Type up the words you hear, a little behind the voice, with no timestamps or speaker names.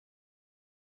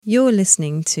You're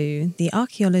listening to the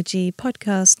Archaeology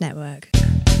Podcast Network.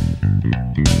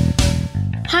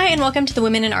 Hi, and welcome to the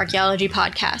Women in Archaeology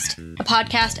Podcast, a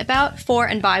podcast about, for,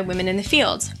 and by women in the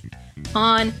field.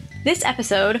 On this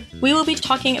episode, we will be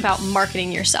talking about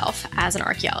marketing yourself as an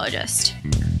archaeologist.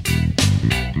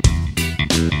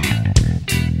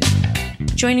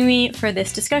 Joining me for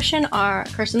this discussion are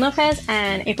Kirsten Lopez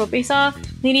and April Besa.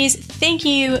 Ladies, thank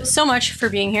you so much for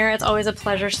being here. It's always a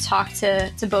pleasure to talk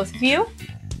to both of you.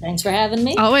 Thanks for having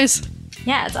me. Always.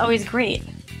 Yeah, it's always great.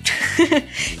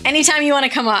 Anytime you want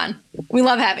to come on, we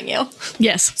love having you.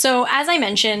 Yes. So as I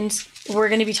mentioned, we're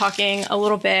going to be talking a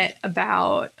little bit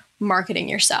about marketing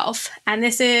yourself. And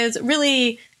this is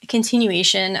really a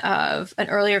continuation of an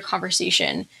earlier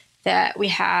conversation that we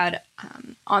had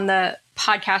on the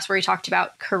podcast where we talked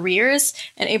about careers.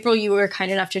 And April, you were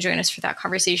kind enough to join us for that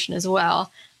conversation as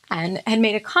well, and had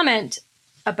made a comment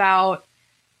about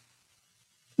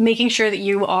making sure that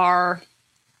you are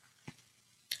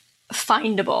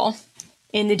findable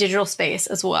in the digital space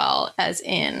as well as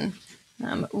in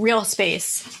real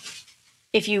space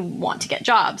if you want to get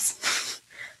jobs.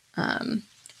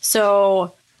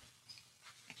 So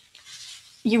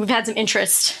you've had some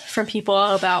interest from people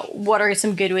about what are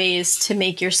some good ways to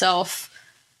make yourself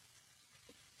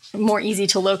more easy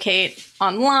to locate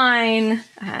online,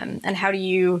 and how do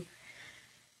you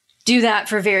do that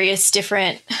for various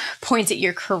different points at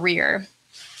your career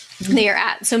that you're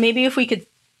at. So maybe if we could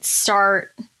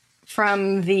start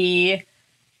from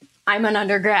I'm an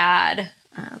undergrad,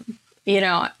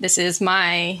 this is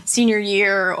my senior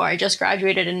year, or I just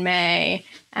graduated in May,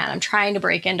 and I'm trying to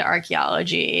break into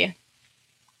archaeology.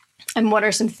 And what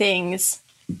are some things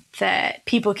that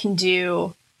people can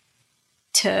do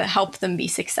to help them be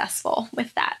successful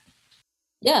with that?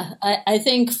 Yeah, I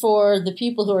think for the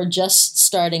people who are just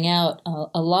starting out,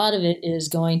 a lot of it is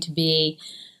going to be,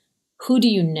 who do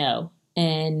you know?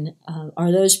 And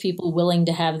are those people willing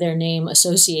to have their name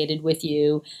associated with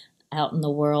you out in the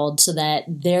world so that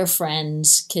their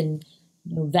friends can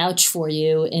vouch for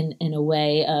you in a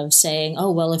way of saying, oh,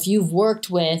 well, if you've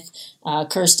worked with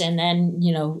Kirsten,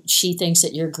 then, she thinks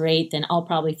that you're great, then I'll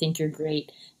probably think you're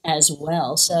great as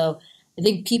well. So I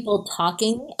think people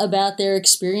talking about their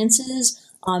experiences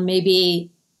on maybe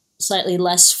slightly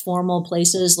less formal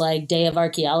places like Day of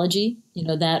Archaeology,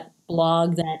 that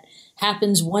blog that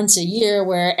happens once a year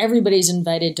where everybody's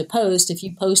invited to post. If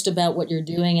you post about what you're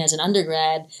doing as an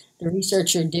undergrad, the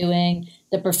research you're doing,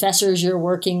 the professors you're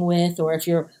working with, or if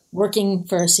you're working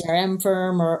for a CRM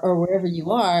firm or wherever you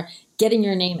are, getting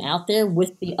your name out there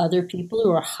with the other people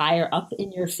who are higher up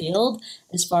in your field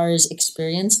as far as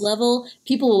experience level,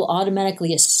 people will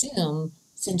automatically assume,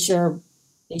 since you're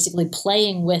basically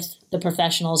playing with the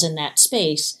professionals in that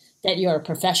space, that you're a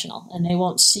professional, and they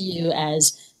won't see you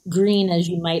as green as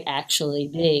you might actually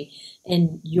be.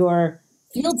 And your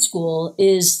field school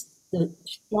is the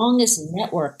strongest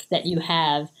network that you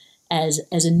have as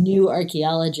a new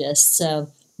archaeologist.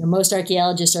 So most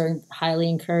archaeologists are highly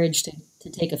encouraged to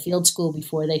take a field school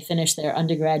before they finish their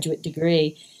undergraduate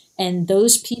degree. And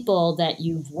those people that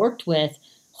you've worked with,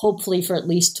 hopefully for at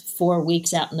least 4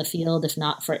 weeks out in the field, if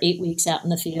not for 8 weeks out in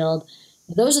the field,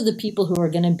 those are the people who are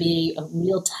going to be a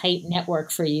real tight network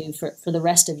for you for the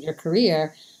rest of your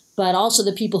career. But also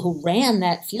the people who ran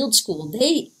that field school,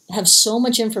 they have so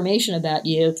much information about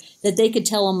you that they could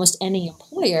tell almost any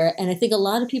employer. And I think a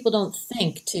lot of people don't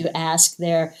think to ask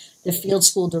their field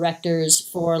school directors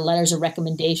for letters of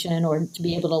recommendation or to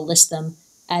be able to list them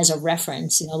as a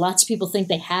reference. Lots of people think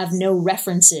they have no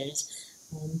references.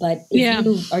 But if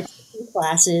you are taking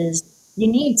classes, you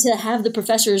need to have the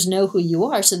professors know who you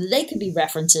are so that they could be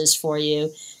references for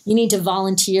you. You need to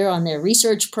volunteer on their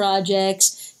research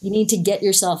projects. You need to get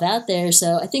yourself out there.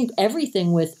 So I think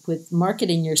everything with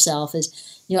marketing yourself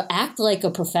is, act like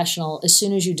a professional as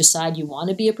soon as you decide you want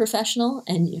to be a professional,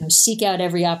 and, seek out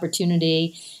every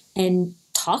opportunity and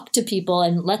talk to people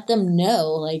and let them know,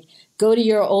 like, go to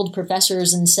your old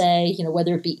professors and say,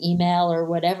 whether it be email or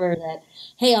whatever, that,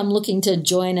 hey, I'm looking to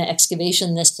join an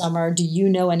excavation this summer. Do you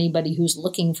know anybody who's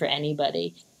looking for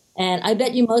anybody? And I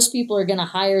bet you most people are going to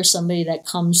hire somebody that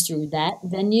comes through that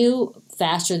venue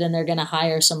faster than they're going to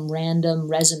hire some random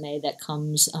resume that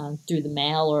comes through the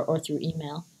mail or through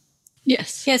email.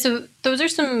 Yes. Yeah, so those are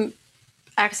some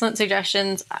excellent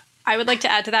suggestions. I would like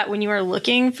to add to that, when you are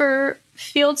looking for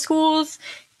field schools,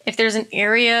 if there's an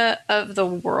area of the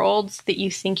world that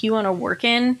you think you want to work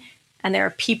in, and there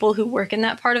are people who work in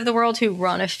that part of the world who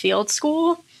run a field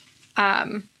school,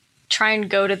 try and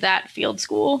go to that field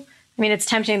school. I mean, it's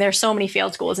tempting. There's so many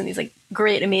field schools in these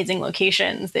great, amazing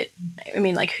locations that,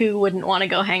 who wouldn't want to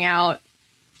go hang out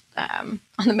on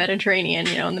the Mediterranean,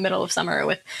 in the middle of summer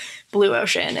with blue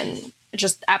ocean and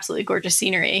just absolutely gorgeous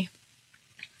scenery.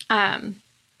 But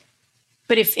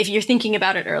if you're thinking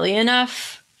about it early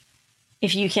enough,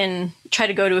 if you can try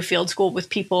to go to a field school with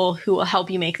people who will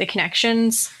help you make the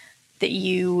connections that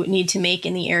you need to make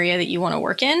in the area that you want to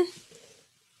work in,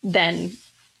 then,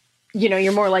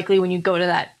 you're more likely when you go to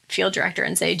that field director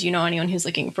and say, do you know anyone who's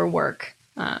looking for work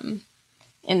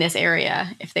in this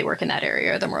area? If they work in that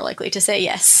area, they're more likely to say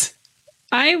yes.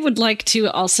 I would like to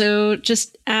also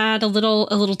just add a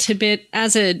little tidbit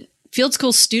as a field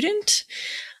school student.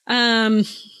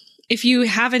 If you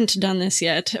haven't done this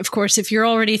yet, of course, if you're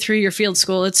already through your field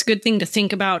school, it's a good thing to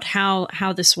think about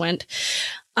how this went.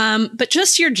 But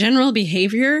just your general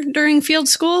behavior during field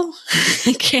school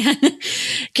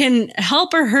can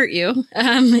help or hurt you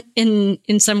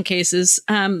in some cases.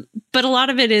 But a lot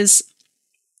of it is,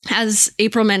 as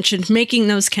April mentioned, making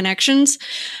those connections.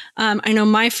 I know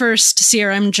my first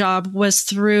CRM job was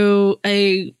through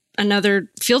another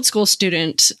field school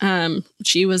student.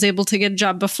 She was able to get a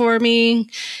job before me,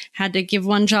 had to give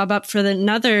one job up for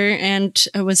another, and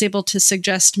was able to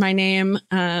suggest my name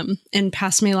and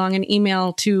pass me along an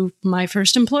email to my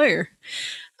first employer.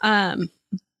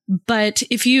 But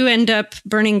if you end up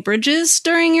burning bridges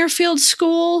during your field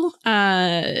school,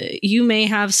 you may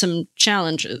have some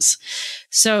challenges.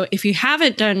 So if you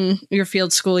haven't done your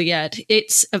field school yet,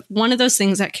 it's one of those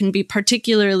things that can be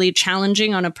particularly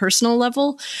challenging on a personal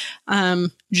level,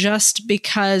 just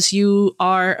because you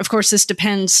are, of course, this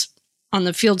depends on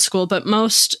the field school, but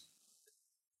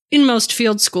in most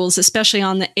field schools, especially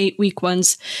on the 8-week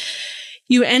ones,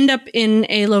 you end up in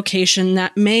a location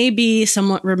that may be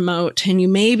somewhat remote, and you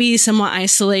may be somewhat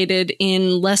isolated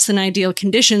in less than ideal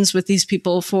conditions with these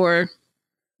people for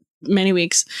many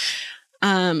weeks,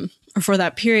 or for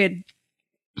that period.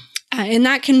 And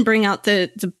that can bring out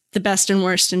the best and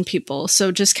worst in people.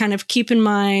 So just kind of keep in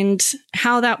mind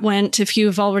how that went if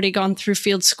you've already gone through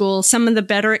field school, some of the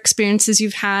better experiences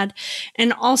you've had.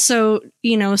 And also,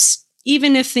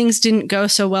 even if things didn't go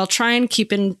so well, try and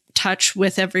keep in touch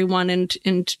with everyone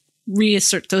and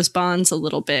reassert those bonds a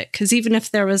little bit. Because even if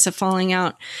there was a falling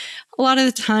out, a lot of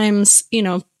the times,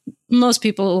 most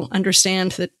people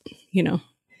understand that,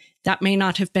 that may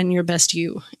not have been your best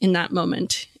you in that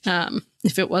moment,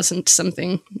 if it wasn't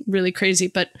something really crazy.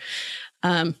 But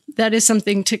that is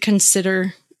something to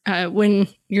consider when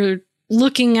you're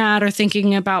looking at or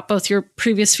thinking about both your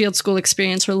previous field school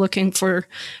experience or looking for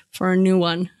a new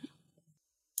one.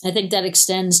 I think that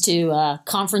extends to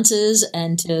conferences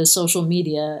and to social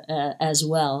media as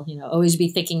well. Always be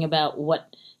thinking about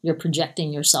what you're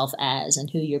projecting yourself as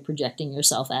and who you're projecting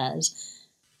yourself as.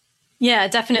 Yeah,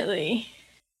 definitely.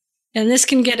 And this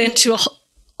can get into a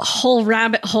whole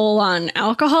rabbit hole on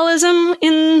alcoholism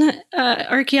in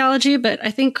archaeology, but I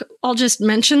think I'll just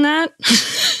mention that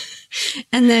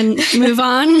and then move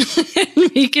on.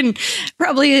 And we can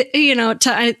probably,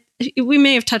 we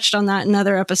may have touched on that in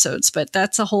other episodes, but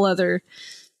that's a whole other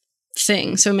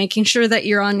thing. So making sure that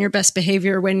you're on your best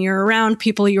behavior when you're around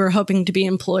people you are hoping to be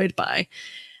employed by,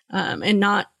 and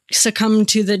not succumb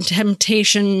to the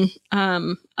temptation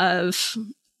of,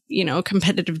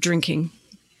 competitive drinking.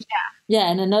 Yeah.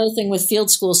 And another thing with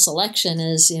field school selection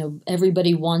is,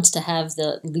 everybody wants to have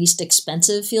the least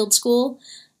expensive field school,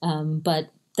 but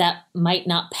that might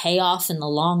not pay off in the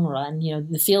long run.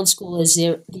 The field school is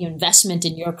the investment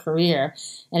in your career.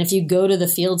 And if you go to the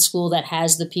field school that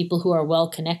has the people who are well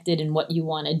connected in what you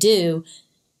want to do,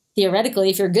 theoretically,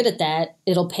 if you're good at that,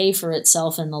 it'll pay for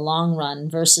itself in the long run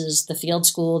versus the field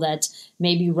school that's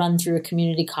maybe run through a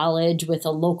community college with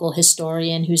a local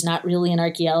historian who's not really an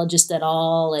archaeologist at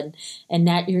all. And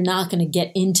that you're not going to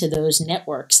get into those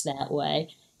networks that way.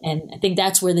 And I think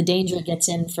that's where the danger gets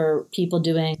in for people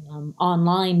doing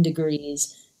online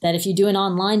degrees, that if you do an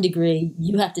online degree,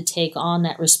 you have to take on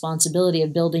that responsibility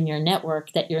of building your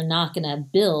network that you're not going to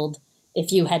build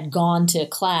if you had gone to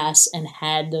class and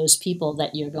had those people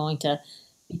that you're going to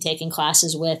be taking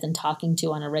classes with and talking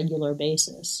to on a regular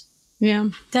basis. Yeah,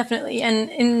 definitely.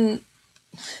 And in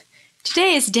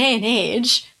today's day and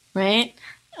age, right,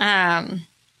 online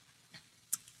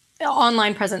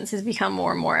presence has become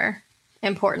more and more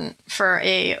important for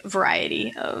a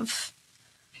variety of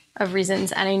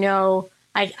reasons. And I know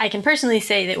I can personally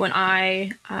say that when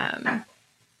I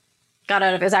got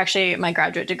out of, it was actually my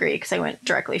graduate degree because I went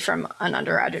directly from an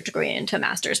undergraduate degree into a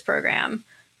master's program.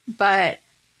 But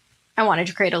I wanted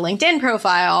to create a LinkedIn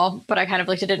profile, but I kind of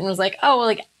looked at it and was like, oh, well,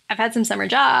 like I've had some summer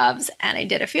jobs and I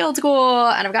did a field school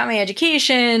and I've got my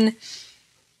education,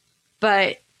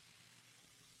 but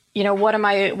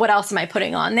what else am I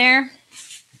putting on there?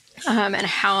 And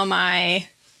how am I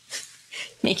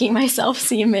making myself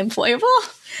seem employable.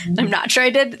 I'm not sure I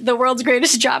did the world's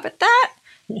greatest job at that.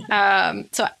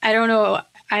 So I don't know,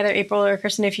 either April or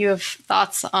Kristen, if you have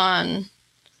thoughts on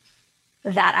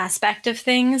that aspect of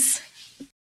things.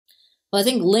 Well, I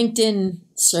think LinkedIn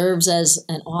serves as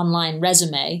an online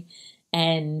resume.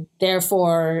 And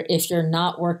therefore, if you're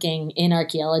not working in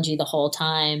archaeology the whole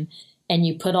time and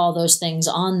you put all those things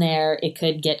on there, it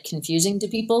could get confusing to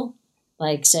people.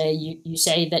 Like, say you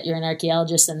say that you're an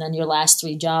archaeologist and then your last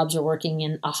 3 jobs are working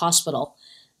in a hospital,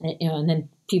 and then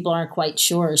people aren't quite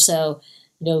sure. So,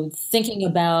 thinking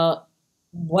about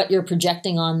what you're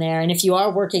projecting on there. And if you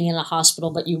are working in a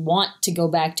hospital, but you want to go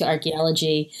back to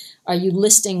archaeology, are you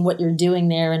listing what you're doing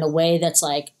there in a way that's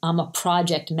like, I'm a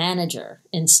project manager,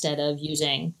 instead of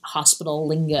using hospital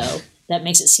lingo? That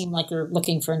makes it seem like you're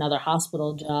looking for another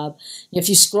hospital job. If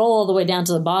you scroll all the way down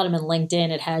to the bottom in LinkedIn,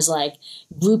 it has like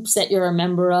groups that you're a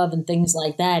member of and things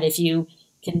like that. If you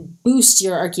can boost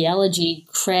your archaeology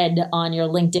cred on your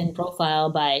LinkedIn profile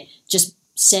by just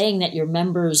saying that you're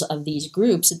members of these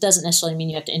groups, it doesn't necessarily mean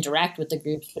you have to interact with the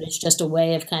groups, but it's just a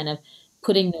way of kind of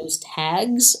putting those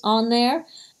tags on there.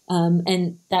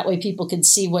 And that way people can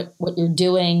see what you're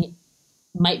doing.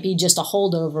 Might be just a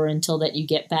holdover until that you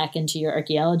get back into your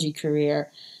archaeology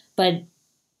career. But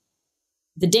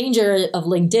the danger of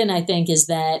LinkedIn, I think, is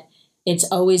that it's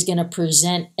always going to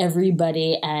present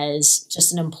everybody as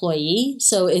just an employee.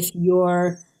 So if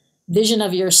your vision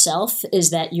of yourself is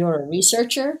that you're a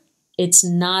researcher, it's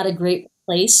not a great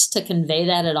place to convey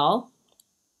that at all.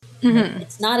 Mm-hmm.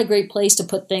 It's not a great place to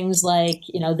put things like,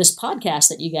 this podcast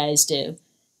that you guys do.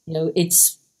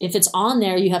 If it's on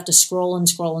there, you have to scroll and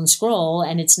scroll and scroll,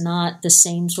 and it's not the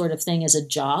same sort of thing as a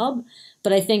job.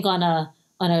 But I think on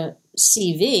a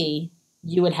CV,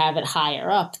 you would have it higher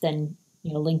up than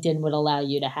LinkedIn would allow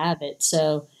you to have it.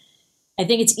 So I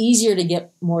think it's easier to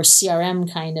get more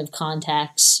CRM kind of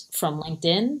contacts from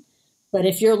LinkedIn. But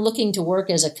if you're looking to work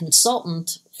as a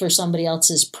consultant for somebody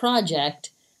else's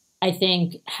project, I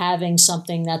think having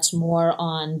something that's more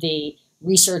on the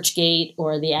ResearchGate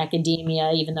or the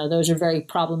academia, even though those are very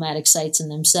problematic sites in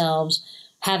themselves,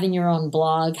 having your own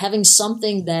blog, having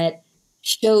something that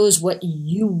shows what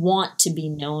you want to be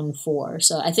known for.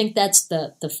 So I think that's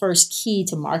the first key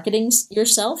to marketing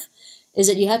yourself, is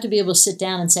that you have to be able to sit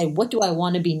down and say, what do I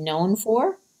want to be known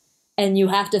for? And you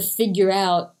have to figure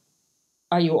out,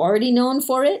 are you already known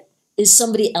for it? Is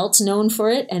somebody else known for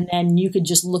it? And then you could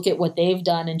just look at what they've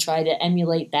done and try to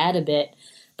emulate that a bit.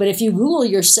 But if you Google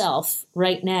yourself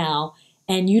right now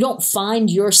and you don't find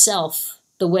yourself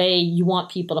the way you want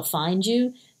people to find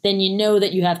you, then you know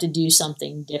that you have to do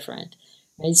something different.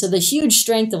 Right? So the huge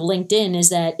strength of LinkedIn is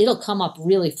that it'll come up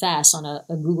really fast on a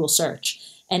Google search,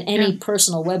 and any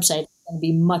personal website is going to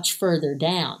be much further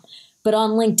down. But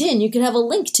on LinkedIn, you could have a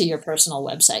link to your personal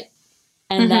website,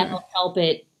 and that'll help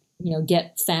it,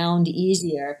 get found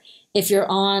easier. If you're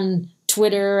on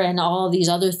Twitter and all these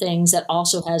other things that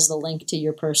also has the link to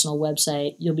your personal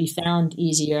website, you'll be found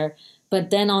easier.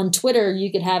 But then on Twitter,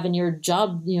 you could have in your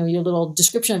job, your little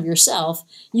description of yourself,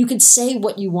 you could say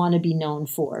what you want to be known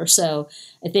for. So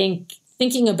I think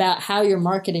thinking about how you're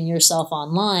marketing yourself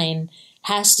online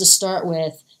has to start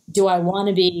with, do I want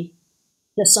to be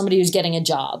just somebody who's getting a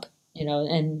job,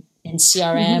 and in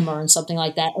CRM or in something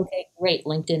like that? Okay, great.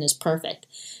 LinkedIn is perfect.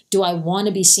 Do I want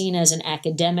to be seen as an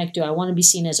academic? Do I want to be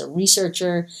seen as a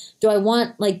researcher? Do I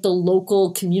want the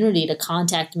local community to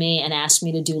contact me and ask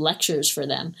me to do lectures for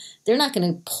them? They're not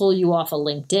going to pull you off of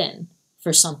LinkedIn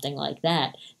for something like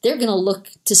that. They're going to look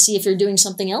to see if you're doing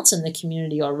something else in the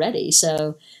community already.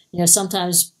 So,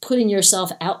 sometimes putting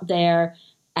yourself out there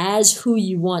as who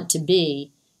you want to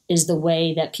be is the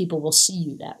way that people will see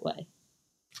you that way.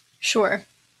 Sure.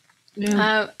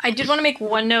 Yeah. I did want to make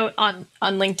one note on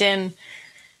LinkedIn.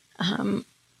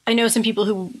 I know some people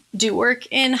who do work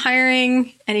in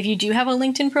hiring, and if you do have a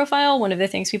LinkedIn profile, one of the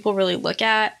things people really look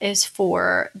at is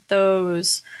for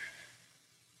those,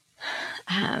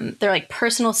 they're like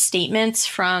personal statements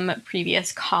from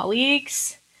previous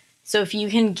colleagues. So if you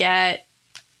can get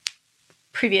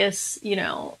previous,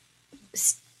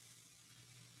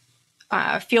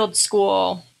 field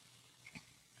school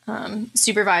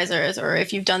supervisors, or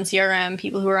if you've done CRM,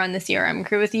 people who are on the CRM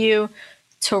crew with you,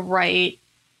 to write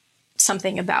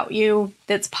something about you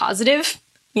that's positive.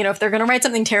 If they're going to write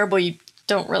something terrible, you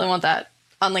don't really want that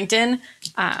on LinkedIn.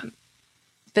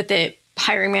 But the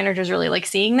hiring managers really like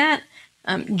seeing that.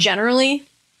 Generally,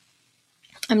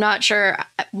 I'm not sure,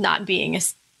 not being a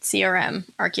CRM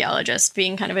archaeologist,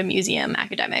 being kind of a museum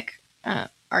academic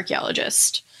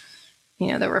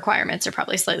the requirements are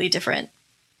probably slightly different.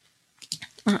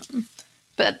 But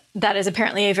But that is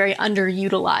apparently a very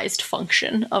underutilized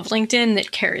function of LinkedIn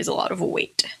that carries a lot of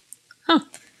weight. Huh.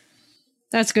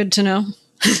 That's good to know.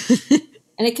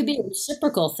 And it could be a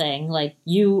reciprocal thing. Like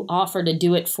you offer to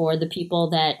do it for the people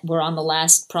that were on the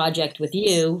last project with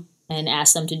you and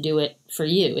ask them to do it for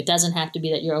you. It doesn't have to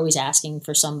be that you're always asking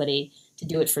for somebody to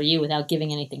do it for you without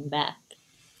giving anything back.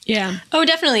 Yeah. Oh,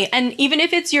 definitely. And even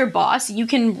if it's your boss, you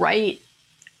can write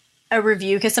a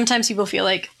review, because sometimes people feel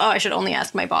like, oh, I should only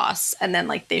ask my boss, and then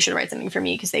like they should write something for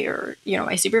me because they are,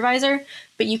 my supervisor.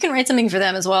 But you can write something for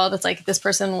them as well that's like, this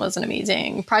person was an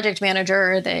amazing project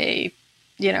manager. They,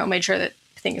 made sure that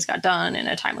things got done in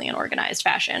a timely and organized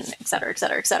fashion, et cetera, et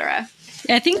cetera, et cetera.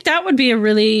 I think that would be a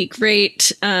really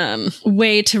great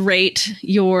way to rate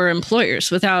your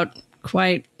employers without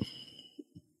quite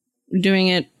doing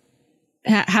it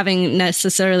having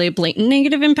necessarily a blatant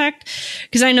negative impact.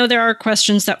 Because I know there are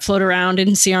questions that float around in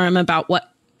CRM about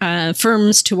what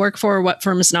firms to work for, what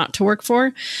firms not to work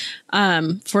for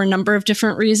a number of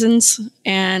different reasons.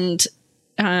 And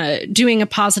doing a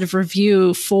positive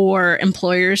review for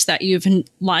employers that you've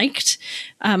liked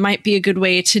might be a good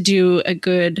way to do a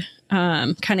good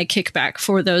kind of kickback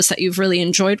for those that you've really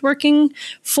enjoyed working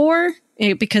for.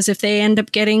 Because if they end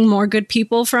up getting more good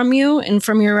people from you and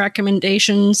from your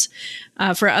recommendations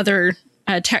for other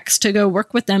techs to go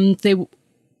work with them,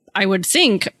 I would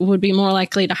think, would be more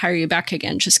likely to hire you back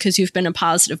again just because you've been a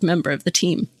positive member of the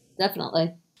team.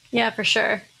 Definitely. Yeah, for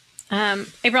sure.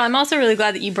 April, I'm also really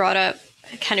glad that you brought up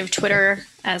kind of Twitter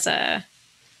as a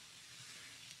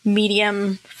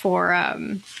medium for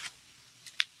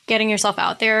getting yourself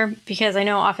out there, because I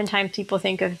know oftentimes people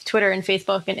think of Twitter and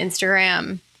Facebook and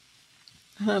Instagram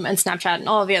and Snapchat and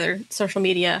all of the other social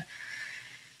media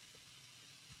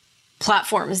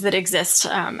platforms that exist,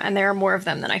 and there are more of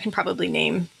them than I can probably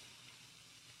name,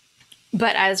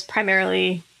 but as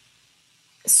primarily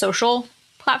social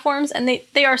platforms, and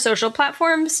they are social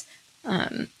platforms,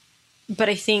 but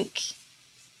I think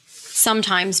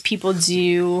sometimes people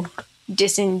do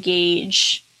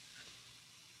disengage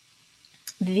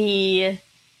the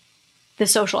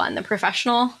social and the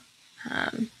professional,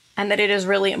 and that it is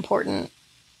really important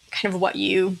kind of what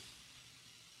you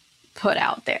put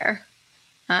out there.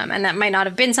 And that might not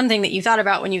have been something that you thought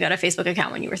about when you got a Facebook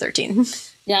account when you were 13.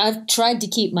 Yeah, I've tried to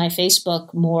keep my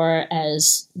Facebook more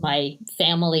as my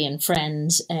family and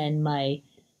friends, and my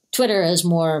Twitter as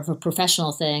more of a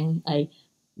professional thing.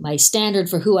 My standard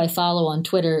for who I follow on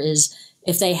Twitter is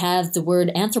if they have the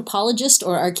word anthropologist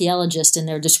or archaeologist in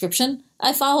their description,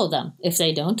 I follow them. If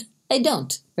they don't, I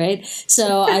don't, right?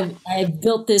 So I've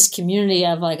built this community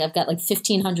of I've got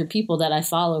 1,500 people that I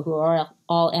follow who are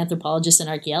all anthropologists and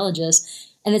archaeologists.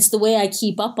 And it's the way I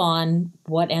keep up on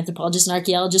what anthropologists and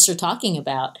archaeologists are talking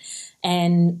about.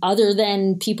 And other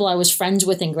than people I was friends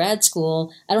with in grad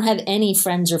school, I don't have any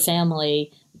friends or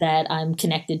family that I'm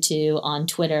connected to on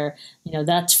Twitter.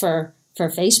 That's for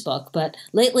Facebook. But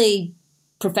lately,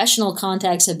 professional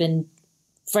contacts have been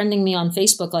friending me on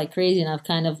Facebook like crazy, and I've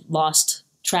kind of lost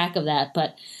track of that.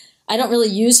 But I don't really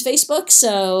use Facebook,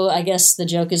 so I guess the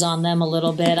joke is on them a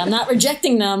little bit. I'm not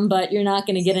rejecting them, but you're not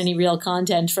going to get any real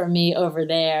content from me over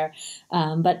there.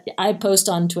 But I post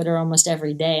on Twitter almost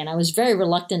every day, and I was very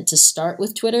reluctant to start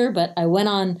with Twitter, but I went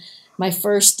on my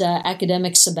first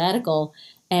academic sabbatical,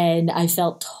 and I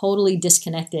felt totally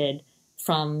disconnected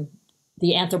from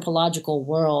the anthropological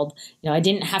world. I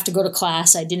didn't have to go to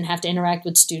class. I didn't have to interact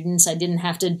with students. I didn't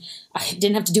have to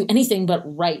do anything but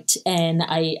write. And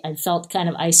I felt kind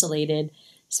of isolated.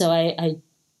 So I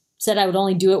said I would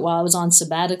only do it while I was on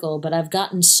sabbatical, but I've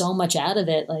gotten so much out of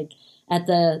it. Like at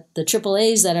the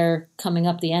AAAs that are coming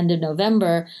up the end of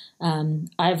November,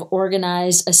 I've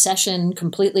organized a session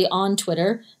completely on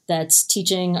Twitter that's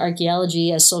teaching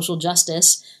archaeology as social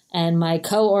justice. And my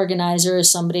co-organizer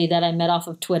is somebody that I met off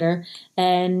of Twitter,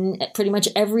 and pretty much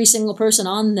every single person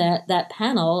on that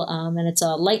panel, and it's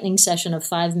a lightning session of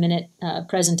 5-minute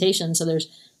presentation. So there's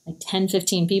 10,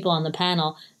 15 people on the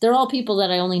panel. They're all people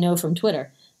that I only know from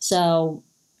Twitter. So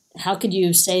how could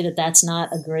you say that that's not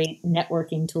a great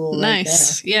networking tool?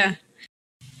 Nice. Right there? Yeah,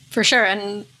 for sure.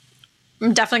 And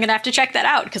I'm definitely going to have to check that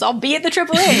out because I'll be at the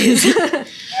AAAs.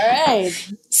 All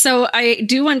right. So I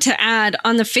do want to add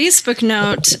on the Facebook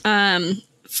note,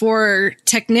 for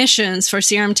technicians, for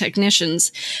CRM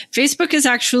technicians, Facebook is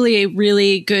actually a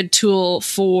really good tool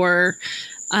for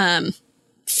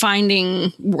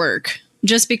finding work,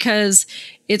 just because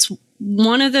it's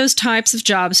one of those types of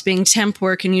jobs, being temp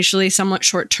work and usually somewhat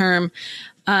short term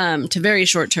to very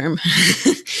short term,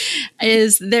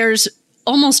 is there's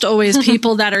almost always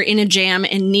people that are in a jam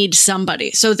and need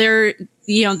somebody. So they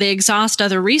exhaust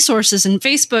other resources, and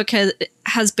Facebook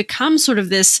has become sort of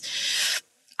this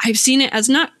I've seen it as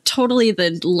not totally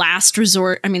the last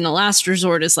resort. I mean, the last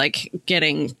resort is like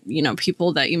getting,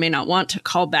 people that you may not want to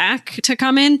call back to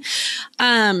come in.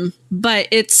 But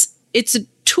it's a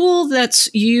tool that's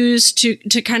used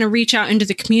to kind of reach out into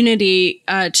the community,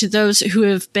 to those who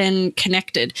have been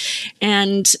connected.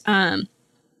 And,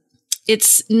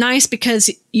 it's nice because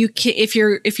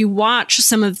if you watch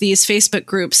some of these Facebook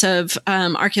groups of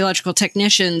archaeological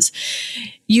technicians,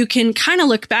 you can kind of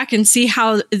look back and see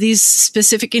how these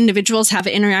specific individuals have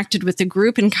interacted with the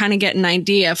group and kind of get an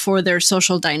idea for their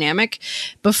social dynamic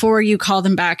before you call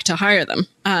them back to hire them.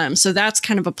 So that's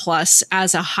kind of a plus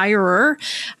as a hirer,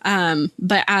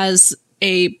 but as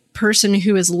a person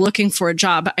who is looking for a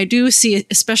job, I do see,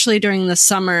 especially during the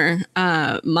summer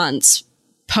months,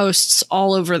 posts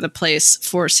all over the place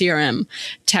for CRM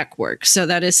tech work. So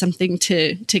that is something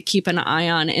to keep an eye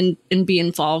on and be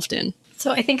involved in.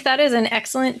 So I think that is an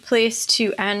excellent place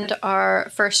to end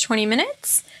our first 20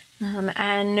 minutes.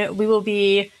 And we will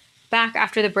be back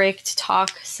after the break to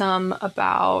talk some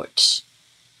about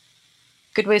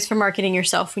good ways for marketing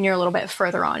yourself when you're a little bit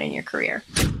further on in your career.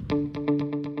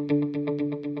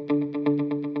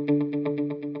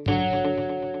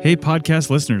 Hey,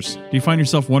 podcast listeners. Do you find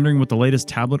yourself wondering what the latest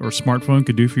tablet or smartphone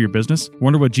could do for your business?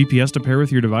 Wonder what GPS to pair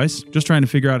with your device? Just trying to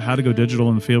figure out how to go digital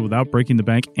in the field without breaking the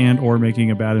bank and or making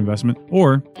a bad investment?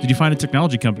 Or did you find a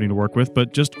technology company to work with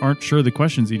but just aren't sure the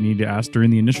questions you need to ask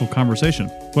during the initial conversation?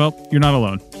 Well, you're not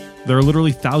alone. There are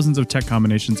literally thousands of tech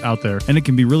combinations out there, and it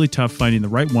can be really tough finding the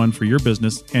right one for your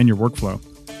business and your workflow.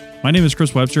 My name is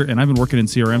Chris Webster, and I've been working in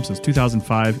CRM since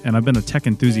 2005, and I've been a tech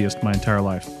enthusiast my entire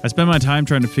life. I spend my time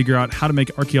trying to figure out how to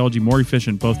make archaeology more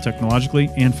efficient both technologically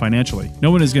and financially.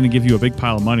 No one is going to give you a big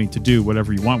pile of money to do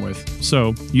whatever you want with,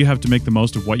 so you have to make the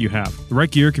most of what you have. The right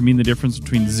gear can mean the difference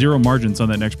between zero margins on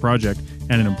that next project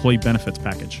and an employee benefits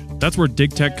package. That's where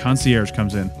DigTech Concierge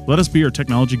comes in. Let us be your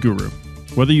technology guru.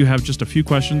 Whether you have just a few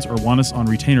questions or want us on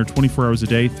retainer 24 hours a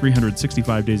day,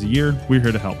 365 days a year, we're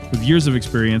here to help. With years of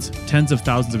experience, tens of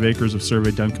thousands of acres of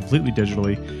survey done completely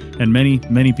digitally, and many,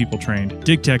 many people trained,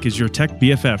 DigTech is your tech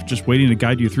BFF, just waiting to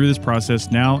guide you through this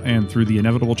process now and through the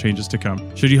inevitable changes to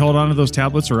come. Should you hold on to those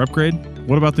tablets or upgrade?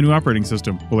 What about the new operating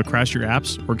system? Will it crash your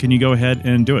apps, or can you go ahead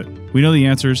and do it? We know the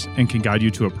answers and can guide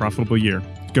you to a profitable year.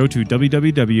 Go to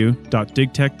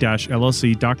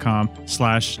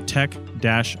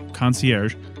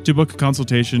www.digtech-llc.com/tech-concierge to book a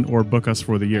consultation or book us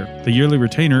for the year. The yearly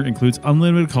retainer includes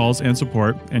unlimited calls and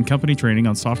support and company training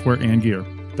on software and gear.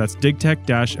 That's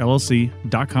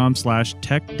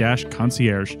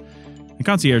digtech-llc.com/tech-concierge. And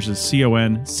concierge is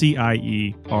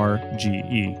CONCIERGE.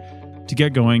 To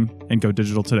get going and go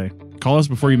digital today. Call us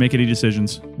before you make any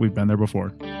decisions. We've been there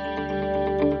before.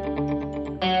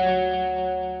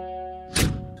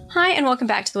 Hi, and welcome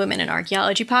back to the Women in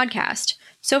Archaeology podcast.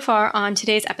 So far on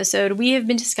today's episode, we have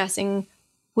been discussing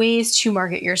ways to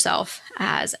market yourself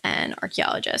as an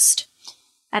archaeologist.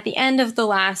 At the end of the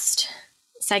last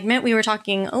segment, we were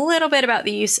talking a little bit about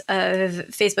the use of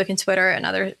Facebook and Twitter and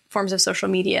other forms of social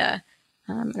media,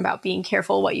 and about being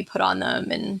careful what you put on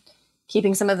them and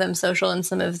keeping some of them social and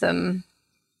some of them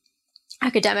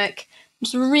academic.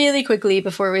 Just really quickly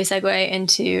before we segue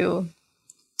into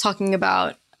talking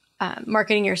about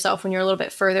marketing yourself when you're a little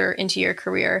bit further into your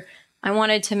career, I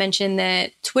wanted to mention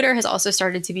that Twitter has also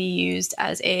started to be used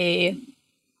as a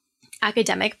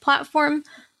academic platform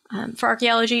for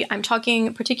archaeology. I'm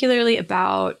talking particularly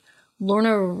about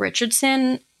Lorna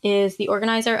Richardson is the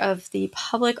organizer of the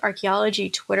Public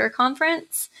Archaeology Twitter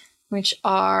Conference, which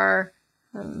are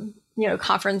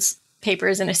conference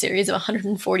papers in a series of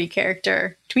 140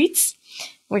 character tweets,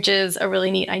 which is a really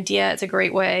neat idea. It's a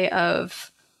great way of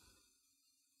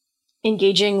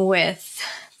engaging with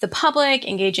the public,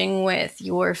 engaging with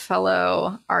your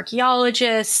fellow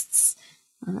archaeologists.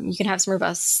 You can have some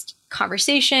robust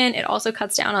conversation. It also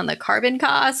cuts down on the carbon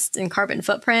cost and carbon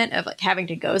footprint of having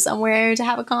to go somewhere to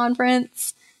have a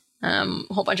conference. A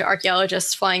whole bunch of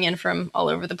archaeologists flying in from all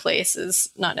over the place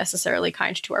is not necessarily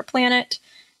kind to our planet.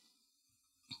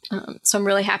 So I'm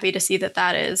really happy to see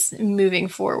that is moving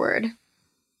forward.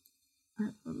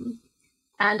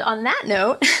 And on that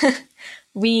note,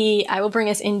 I will bring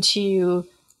us into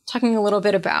talking a little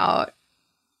bit about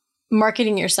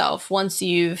marketing yourself once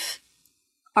you've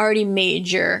already made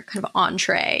your kind of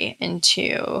entree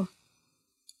into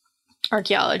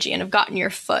archaeology and have gotten your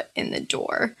foot in the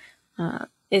door. Are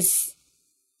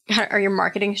your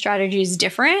marketing strategies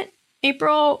different,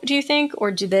 April, do you think,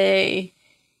 or do they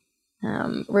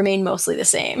remain mostly the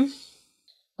same?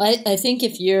 I think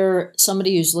if you're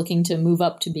somebody who's looking to move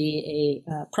up to be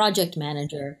a project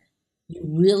manager, you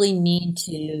really need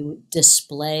to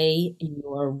display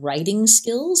your writing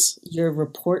skills, your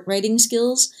report writing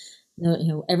skills.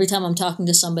 Every time I'm talking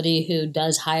to somebody who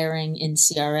does hiring in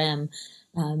CRM,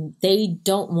 they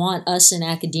don't want us in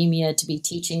academia to be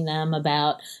teaching them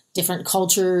about different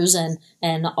cultures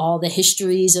and all the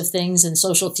histories of things and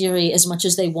social theory as much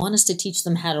as they want us to teach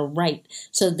them how to write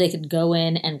so that they could go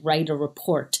in and write a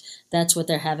report. That's what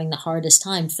they're having the hardest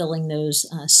time filling those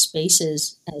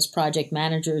spaces as project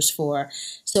managers for.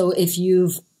 So if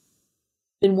you've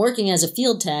been working as a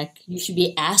field tech, you should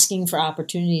be asking for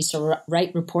opportunities to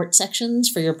write report sections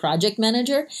for your project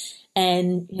manager.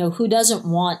 And who doesn't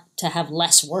want to have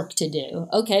less work to do?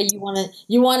 Okay, you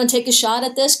want to take a shot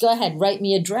at this? Go ahead, write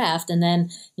me a draft, and then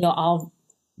I'll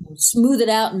smooth it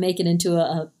out and make it into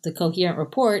the coherent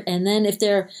report. And then if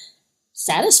they're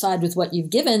satisfied with what you've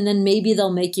given, then maybe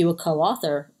they'll make you a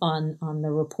co-author on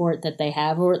the report that they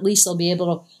have, or at least they'll be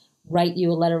able to write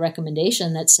you a letter of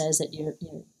recommendation that says that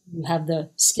you have the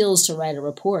skills to write a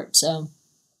report. So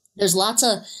there's lots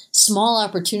of small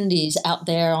opportunities out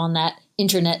there on that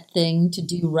internet thing to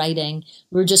do writing.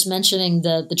 We were just mentioning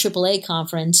the AAA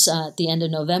conference at the end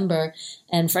of November.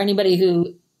 And for anybody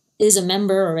who is a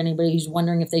member or anybody who's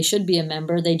wondering if they should be a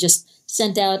member, they just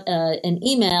sent out an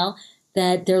email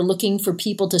that they're looking for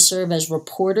people to serve as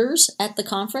reporters at the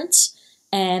conference.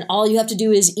 And all you have to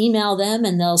do is email them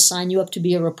and they'll sign you up to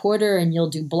be a reporter, and you'll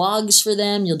do blogs for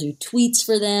them. You'll do tweets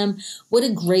for them. What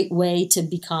a great way to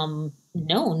become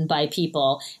known by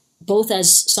people, both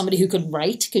as somebody who could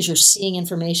write because you're seeing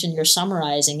information, you're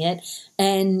summarizing it.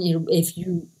 And if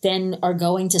you then are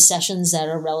going to sessions that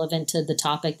are relevant to the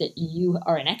topic that you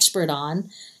are an expert on,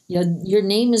 your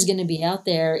name is going to be out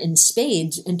there in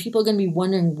spades, and people are going to be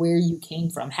wondering where you came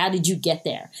from. How did you get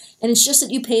there? And it's just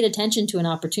that you paid attention to an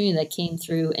opportunity that came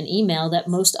through an email that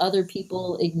most other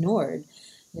people ignored.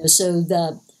 So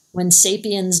when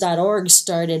sapiens.org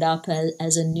started up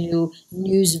as a new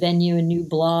news venue, a new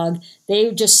blog, they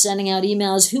were just sending out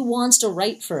emails, who wants to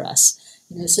write for us?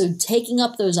 So taking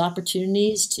up those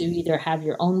opportunities to either have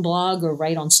your own blog or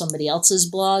write on somebody else's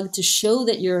blog to show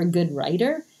that you're a good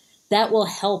writer, that will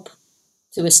help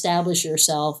to establish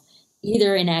yourself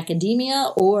either in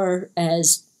academia or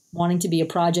as wanting to be a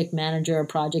project manager or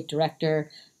project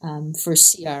director for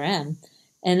CRM.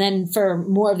 And then for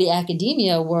more of the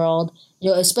academia world,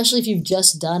 especially if you've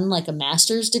just done like a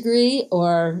master's degree,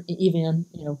 or even,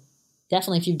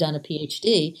 definitely if you've done a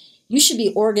PhD, you should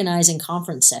be organizing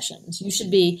conference sessions. You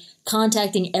should be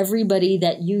contacting everybody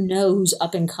that who's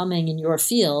up and coming in your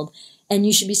field. And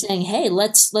you should be saying, hey,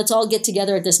 let's all get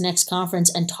together at this next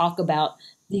conference and talk about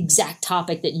the exact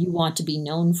topic that you want to be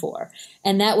known for.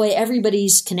 And that way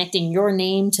everybody's connecting your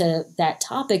name to that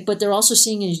topic, but they're also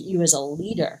seeing you as a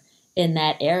leader in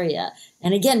that area.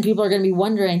 And again, people are going to be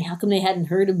wondering, how come they hadn't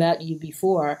heard about you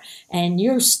before? And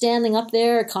you're standing up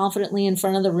there confidently in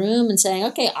front of the room and saying,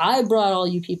 okay, I brought all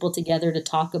you people together to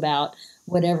talk about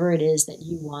whatever it is that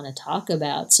you want to talk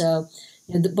about. So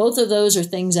both of those are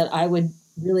things that I would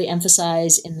really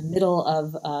emphasize in the middle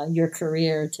of your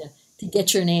career to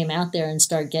get your name out there and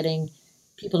start getting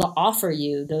people to offer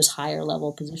you those higher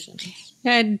level positions.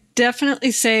 Yeah, I'd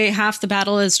definitely say half the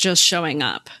battle is just showing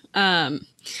up.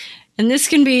 And this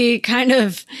can be kind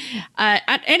of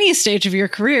at any stage of your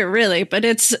career, really, but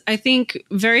it's, I think,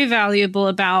 very valuable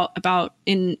about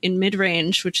in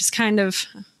mid-range, which is kind of,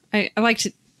 I like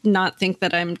to not think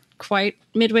that I'm quite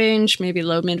mid-range, maybe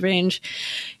low mid-range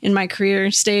in my career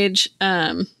stage,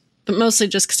 but mostly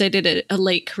just because I did a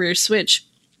late career switch.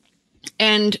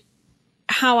 And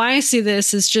how I see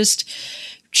this is just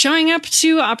showing up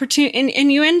to opportunity,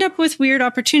 and you end up with weird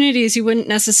opportunities you wouldn't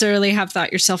necessarily have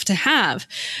thought yourself to have.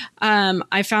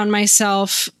 I found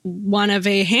myself one of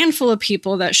a handful of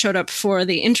people that showed up for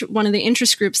one of the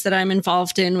interest groups that I'm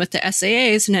involved in with the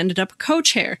SAAs and ended up a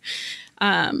co-chair.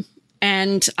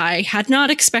 And I had not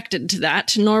expected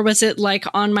that, nor was it like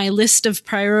on my list of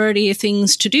priority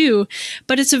things to do,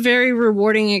 but it's a very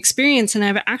rewarding experience. And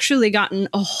I've actually gotten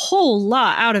a whole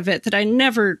lot out of it that I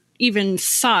never even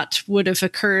thought would have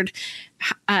occurred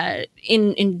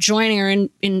in joining or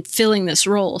in filling this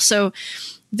role. So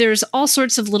there's all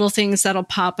sorts of little things that'll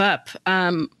pop up.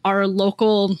 Our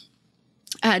local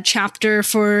chapter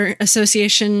for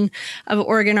Association of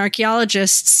Oregon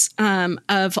Archaeologists,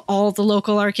 of all the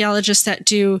local archaeologists that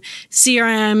do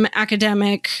CRM,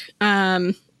 academic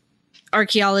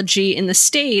archaeology in the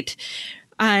state,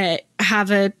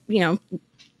 have a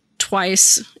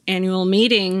twice annual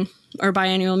meeting or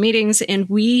biannual meetings, and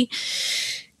we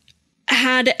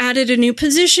had added a new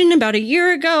position about a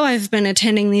year ago. I've been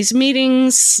attending these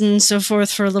meetings and so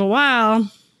forth for a little while.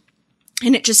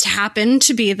 And it just happened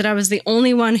to be that I was the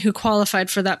only one who qualified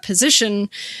for that position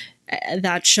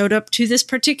that showed up to this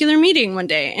particular meeting one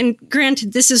day. And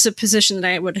granted, this is a position that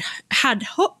I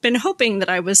been hoping that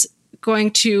I was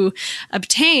going to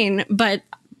obtain, but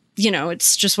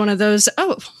it's just one of those,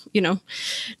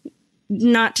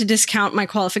 not to discount my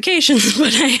qualifications,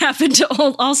 but I happen to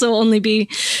also only be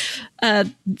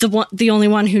the only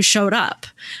one who showed up.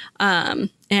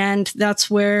 And that's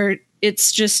where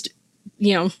it's just,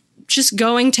 just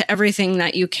going to everything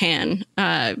that you can,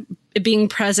 being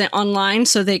present online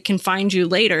so they can find you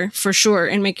later for sure,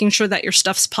 and making sure that your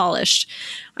stuff's polished.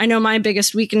 I know my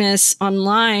biggest weakness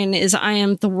online is I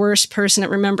am the worst person at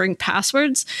remembering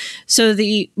passwords. So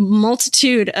the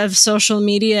multitude of social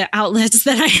media outlets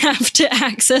that I have to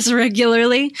access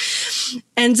regularly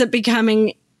ends up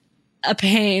becoming a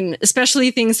pain,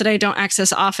 especially things that I don't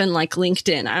access often, like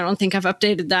LinkedIn. I don't think I've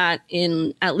updated that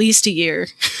in at least a year.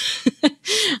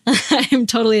 I'm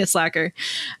totally a slacker.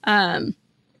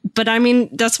 But I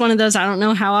mean, that's one of those, I don't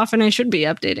know how often I should be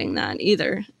updating that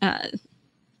either.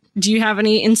 Do you have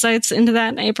any insights into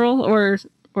that, April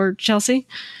or Chelsea?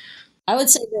 I would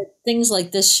say that things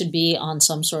like this should be on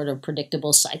some sort of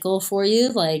predictable cycle for you.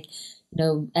 Like,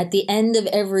 at the end of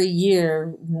every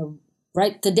year,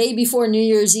 right the day before New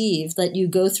Year's Eve, that you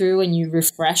go through and you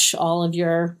refresh all of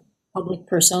your public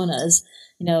personas,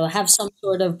 have some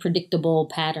sort of predictable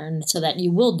pattern so that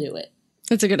you will do it.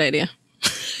 That's a good idea.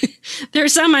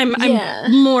 There's some I'm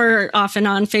more often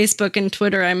on Facebook and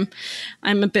Twitter.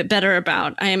 I'm a bit better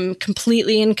about. I'm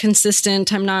completely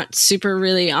inconsistent. I'm not super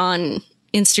really on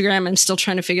Instagram. I'm still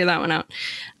trying to figure that one out.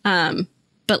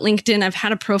 But LinkedIn, I've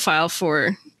had a profile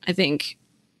for, I think,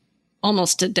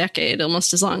 almost a decade,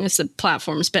 almost as long as the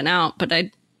platform's been out. But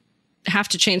I have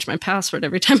to change my password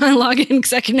every time I log in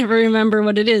because I can never remember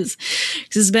what it is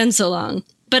because it's been so long.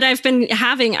 But I've been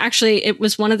it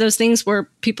was one of those things where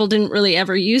people didn't really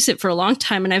ever use it for a long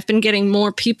time. And I've been getting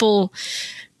more people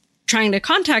trying to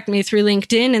contact me through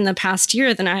LinkedIn in the past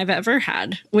year than I've ever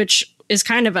had, which is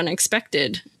kind of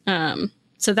unexpected.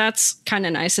 So that's kind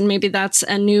of nice. And maybe that's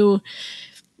a newer,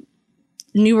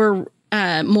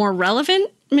 more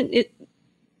relevant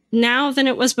now than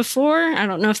it was before. I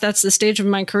don't know if that's the stage of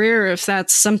my career or if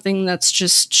that's something that's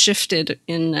just shifted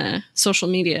in social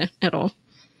media at all.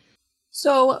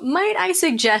 So might I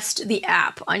suggest the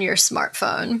app on your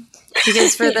smartphone?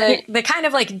 Because for the kind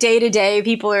of like day-to-day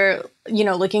people are,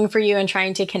 looking for you and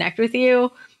trying to connect with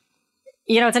you,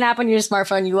 it's an app on your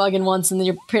smartphone. You log in once and then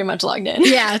you're pretty much logged in.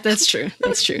 Yeah, that's true.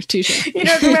 That's true. Touche. You don't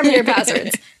have to remember your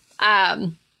passwords.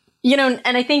 And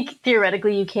I think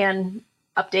theoretically you can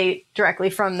update directly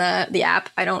from the app.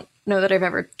 I don't know that I've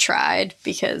ever tried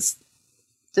because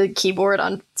the keyboard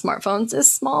on smartphones is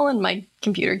small and my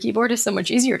computer keyboard is so much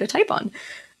easier to type on.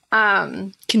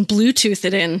 Can Bluetooth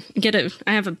it in.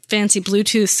 I have a fancy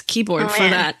Bluetooth keyboard for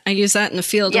that. I use that in the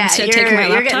field instead of taking my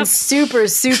laptop. You're getting super,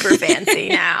 super fancy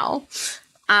now.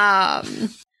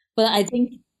 But I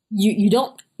think you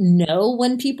don't know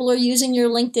when people are using your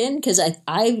LinkedIn, because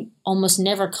I almost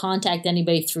never contact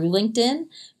anybody through LinkedIn,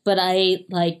 but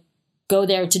I go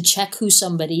there to check who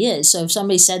somebody is. So if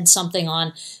somebody said something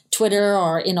on Twitter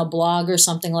or in a blog or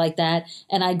something like that,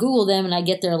 and I Google them and I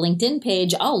get their LinkedIn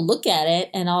page, I'll look at it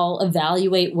and I'll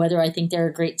evaluate whether I think they're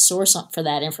a great source for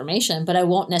that information, but I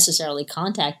won't necessarily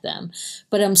contact them.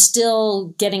 But I'm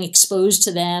still getting exposed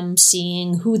to them,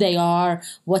 seeing who they are,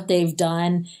 what they've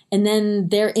done, and then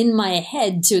they're in my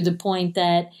head to the point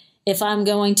that if I'm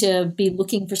going to be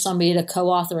looking for somebody to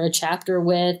co-author a chapter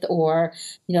with or,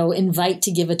 invite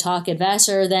to give a talk at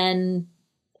Vassar, then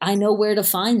I know where to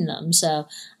find them. So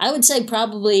I would say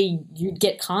probably you'd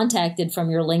get contacted from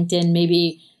your LinkedIn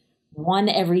maybe one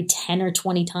every 10 or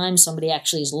 20 times somebody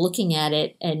actually is looking at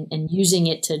it and using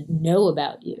it to know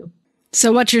about you.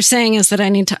 So what you're saying is that I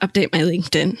need to update my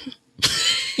LinkedIn.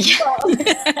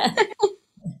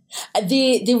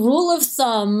 The rule of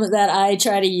thumb that I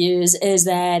try to use is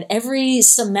that every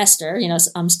semester,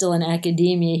 I'm still in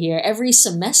academia here, every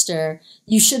semester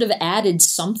you should have added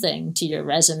something to your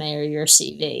resume or your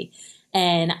CV.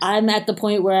 And I'm at the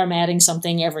point where I'm adding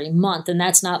something every month, and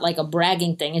that's not like a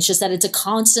bragging thing. It's just that it's a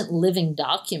constant living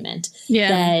document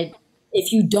that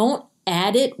if you don't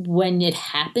add it when it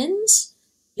happens,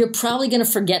 you're probably going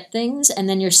to forget things, and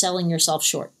then you're selling yourself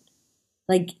short.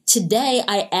 Like today,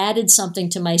 I added something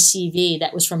to my CV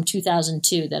that was from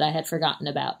 2002 that I had forgotten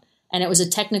about. And it was a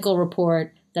technical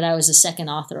report that I was a second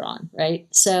author on, right?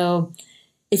 So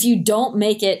if you don't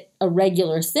make it a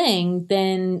regular thing,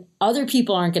 then other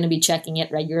people aren't going to be checking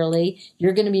it regularly.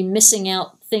 You're going to be missing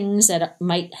out things that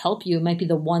might help you. It might be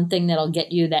the one thing that'll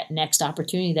get you that next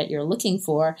opportunity that you're looking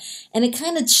for. And it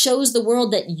kind of shows the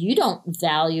world that you don't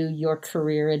value your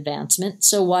career advancement.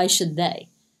 So why should they?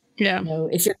 Yeah.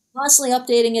 If you're constantly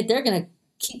updating it, they're going to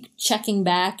keep checking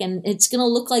back, and it's going to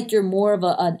look like you're more of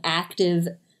an active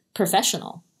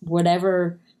professional,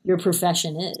 whatever your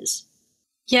profession is.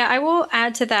 Yeah, I will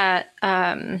add to that.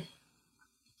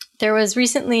 There was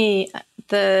recently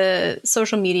the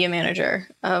social media manager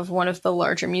of one of the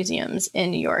larger museums in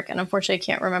New York, and unfortunately I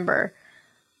can't remember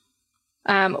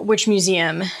which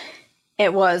museum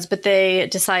it was, but they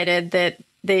decided that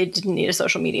they didn't need a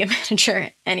social media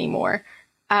manager anymore.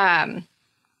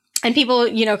 And people,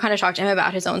 kind of talked to him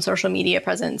about his own social media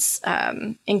presence,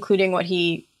 including what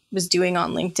he was doing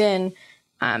on LinkedIn.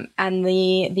 And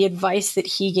the advice that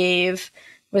he gave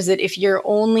was that if you're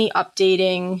only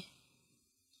updating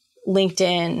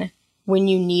LinkedIn when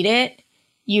you need it,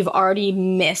 you've already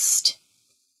missed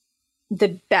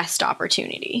the best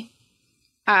opportunity.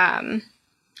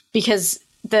 Because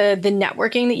the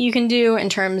networking that you can do in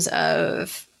terms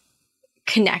of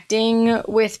connecting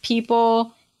with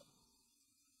people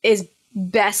is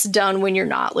best done when you're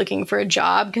not looking for a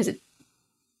job, because it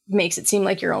makes it seem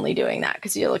like you're only doing that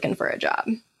because you're looking for a job.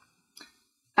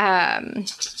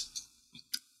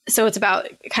 So it's about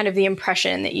kind of the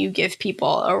impression that you give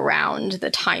people around the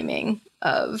timing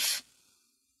of,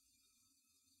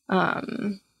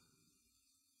 when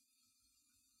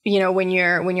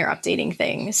you're updating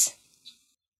things.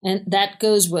 And that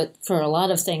goes for a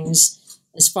lot of things,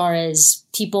 as far as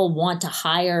people want to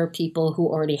hire people who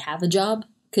already have a job,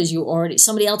 because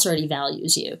somebody else already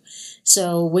values you.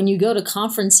 So when you go to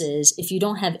conferences, if you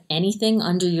don't have anything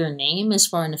under your name as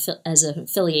far as an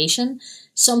affiliation,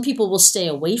 some people will stay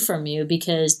away from you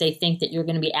because they think that you're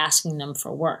going to be asking them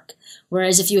for work.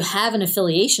 Whereas if you have an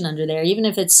affiliation under there, even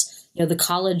if it's the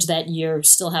college that you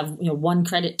still have 1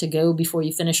 credit to go before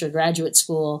you finish your graduate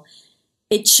school,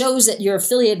 it shows that you're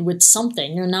affiliated with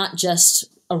something. You're not just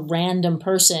a random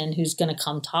person who's going to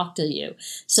come talk to you.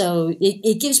 So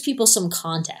it gives people some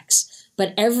context.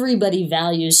 But everybody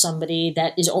values somebody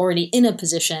that is already in a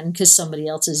position because somebody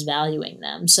else is valuing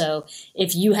them. So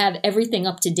if you have everything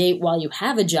up to date while you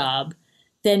have a job,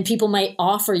 then people might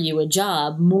offer you a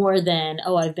job more than,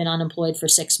 I've been unemployed for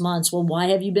 6 months. Well, why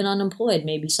have you been unemployed?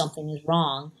 Maybe something is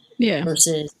wrong. Yeah.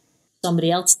 Versus somebody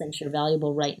else thinks you're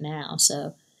valuable right now.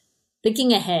 So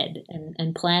thinking ahead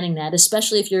and planning that,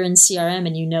 especially if you're in CRM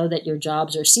and you know that your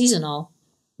jobs are seasonal,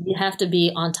 you have to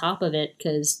be on top of it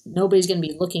because nobody's going to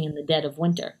be looking in the dead of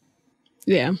winter.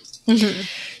 Yeah. Mm-hmm.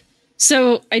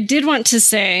 So I did want to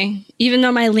say, even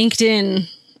though my LinkedIn,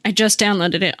 I just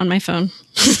downloaded it on my phone,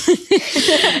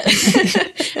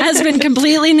 has been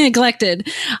completely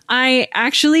neglected. I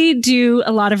actually do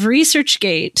a lot of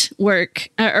ResearchGate work,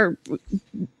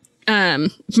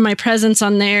 my presence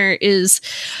on there is,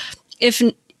 if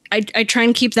I try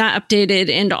and keep that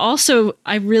updated. And also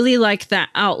I really like that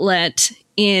outlet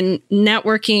in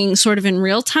networking sort of in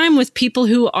real time with people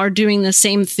who are doing the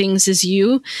same things as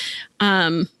you.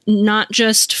 Not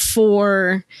just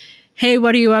for, hey,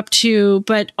 what are you up to?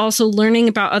 But also learning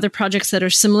about other projects that are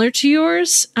similar to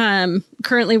yours.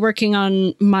 Currently working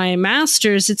on my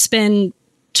master's. It's been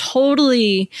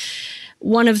totally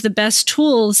one of the best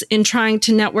tools in trying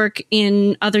to network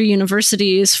in other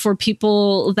universities for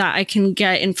people that I can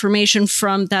get information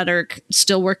from that are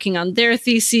still working on their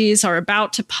theses or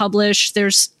about to publish.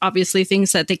 There's obviously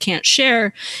things that they can't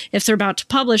share if they're about to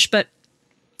publish, but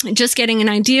just getting an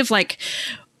idea of like,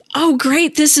 oh,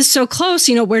 great, this is so close.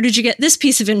 Where did you get this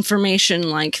piece of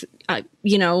information? Like,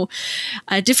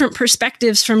 different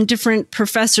perspectives from different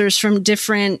professors from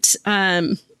different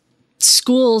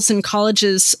schools and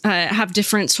colleges have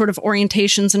different sort of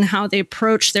orientations and how they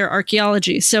approach their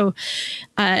archaeology. So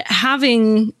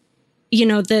having,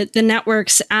 the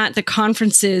networks at the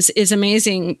conferences is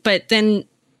amazing, but then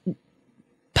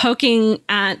poking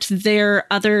at their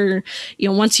other,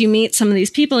 once you meet some of these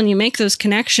people and you make those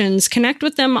connections, connect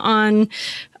with them on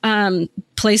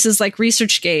places like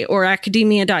ResearchGate or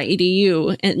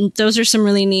academia.edu. And those are some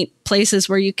really neat places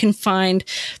where you can find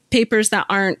papers that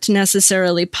aren't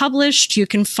necessarily published. You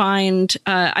can find,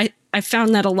 I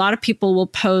found that a lot of people will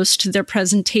post their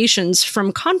presentations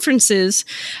from conferences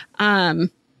on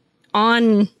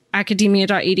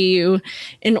academia.edu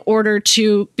in order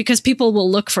to, because people will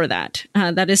look for that.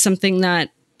 That is something that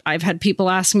I've had people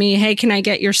ask me, hey, can I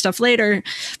get your stuff later?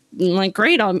 I'm like,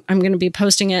 great, I'm going to be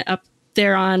posting it up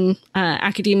there on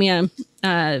academia,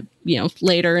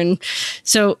 later. And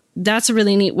so that's a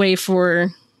really neat way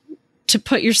to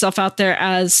put yourself out there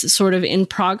as sort of in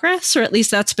progress, or at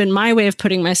least that's been my way of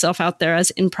putting myself out there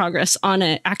as in progress on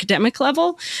an academic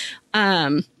level.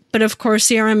 But of course,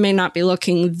 CRM may not be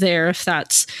looking there if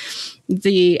that's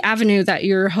the avenue that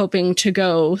you're hoping to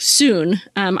go soon.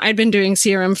 I'd been doing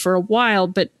CRM for a while,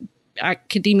 but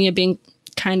academia being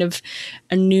kind of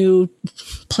a new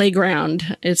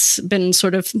playground, it's been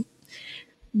sort of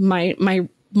my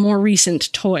more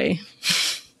recent toy.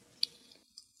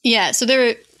 Yeah, so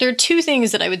there are two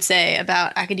things that I would say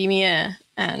about academia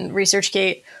and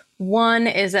ResearchGate. One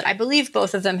is that I believe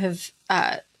both of them have,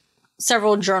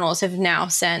 several journals have now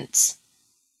sent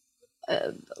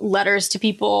letters to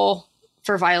people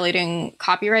for violating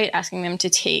copyright, asking them to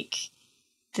take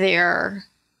their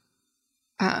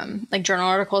like journal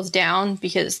articles down,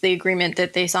 because the agreement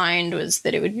that they signed was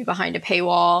that it would be behind a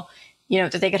paywall, you know,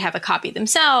 that they could have a copy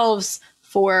themselves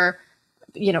for,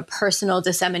 you know, personal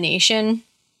dissemination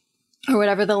or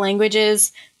whatever the language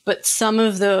is. But some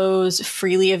of those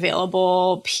freely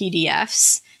available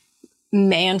PDFs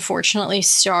may unfortunately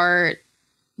start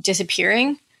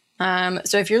disappearing.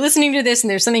 So if you're listening to this and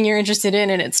there's something you're interested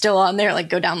in and it's still on there, like,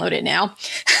 go download it now.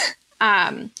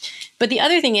 But the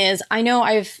other thing is, I know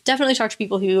I've definitely talked to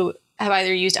people who have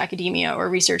either used academia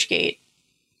or ResearchGate,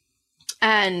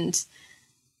 and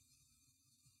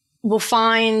will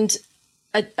find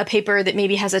a paper that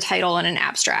maybe has a title and an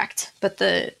abstract, but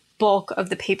the bulk of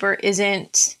the paper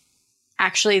isn't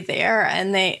actually there.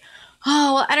 And they,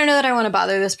 well, I don't know that I want to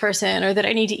bother this person, or that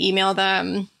I need to email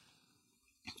them.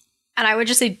 And I would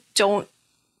just say, don't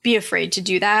be afraid to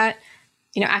do that.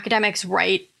 You know, academics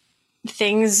write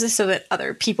things so that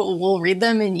other people will read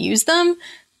them and use them.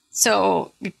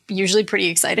 So usually pretty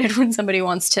excited when somebody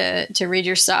wants to read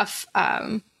your stuff.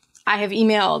 I have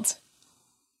emailed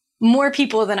more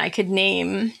people than I could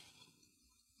name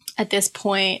at this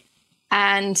point.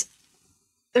 And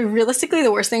realistically,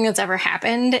 the worst thing that's ever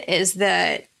happened is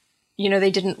that, you know,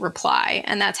 they didn't reply.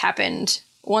 And that's happened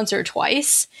once or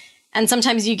twice. And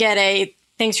sometimes you get a,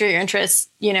 thanks for your interest,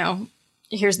 you know,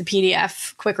 here's the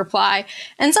PDF, quick reply.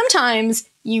 And sometimes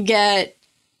you get,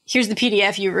 here's the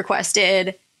PDF you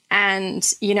requested, and,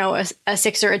 you know, a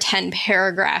 6 or a 10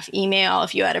 paragraph email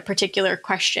if you had a particular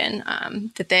question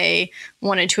that they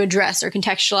wanted to address or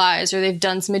contextualize, or they've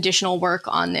done some additional work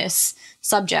on this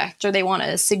subject, or they want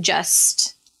to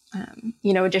suggest,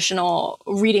 you know, additional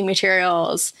reading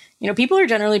materials. You know, people are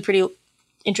generally pretty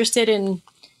interested in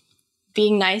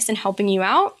being nice and helping you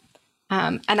out.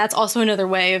 And that's also another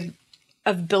way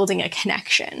of building a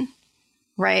connection,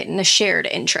 right? And a shared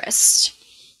interest.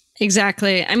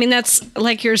 Exactly. I mean, that's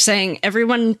like you're saying,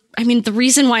 everyone, I mean, the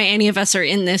reason why any of us are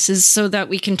in this is so that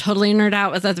we can totally nerd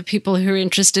out with other people who are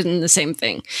interested in the same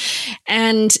thing.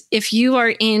 And if you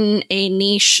are in a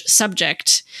niche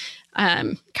subject,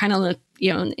 kind of,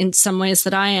 you know, in some ways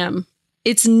that I am,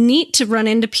 it's neat to run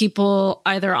into people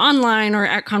either online or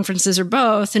at conferences or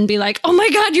both and be like, oh my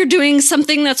God, you're doing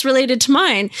something that's related to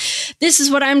mine. This is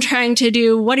what I'm trying to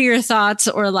do. What are your thoughts?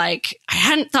 Or like, I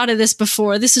hadn't thought of this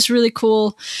before. This is really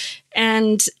cool.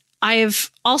 And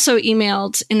I've also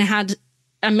emailed and had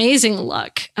amazing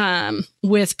luck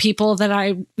with people that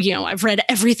I've read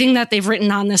everything that they've written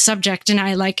on this subject. And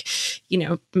I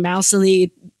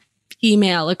mousily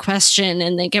email a question,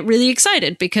 and they get really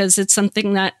excited because it's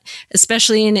something that,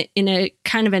 especially in a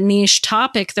kind of a niche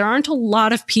topic, there aren't a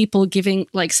lot of people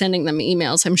sending them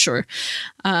emails, I'm sure.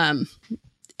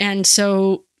 And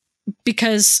so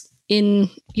because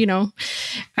in,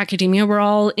 academia, we're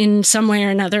all in some way or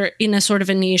another in a sort of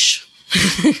a niche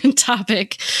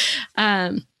topic.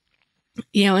 We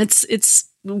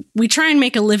try and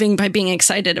make a living by being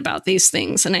excited about these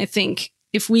things. And I think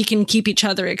if we can keep each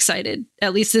other excited,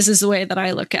 at least this is the way that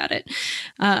I look at it.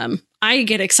 I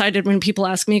get excited when people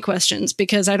ask me questions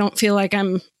because I don't feel like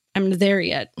I'm there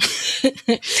yet.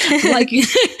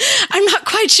 I'm not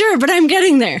quite sure, but I'm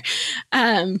getting there.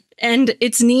 And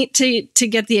it's neat to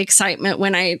get the excitement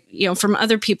when from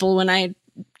other people when I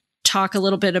talk a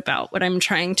little bit about what I'm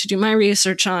trying to do my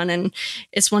research on. And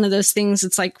it's one of those things,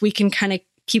 it's like we can kind of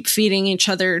keep feeding each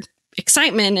other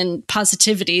excitement and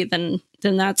positivity, then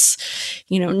that's,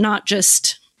 not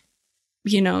just,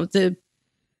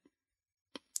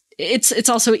 it's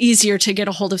also easier to get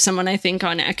a hold of someone, I think,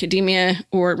 on academia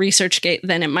or ResearchGate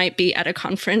than it might be at a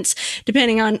conference,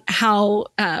 depending on how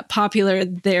popular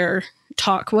their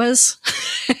talk was.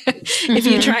 If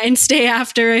you try and stay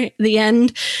after the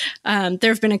end,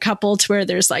 there have been a couple to where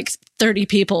there's 30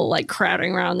 people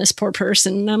crowding around this poor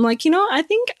person. And I'm like, I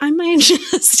think I might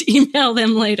just email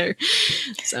them later.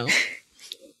 So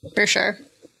for sure.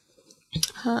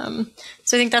 So I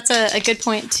think that's a good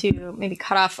point to maybe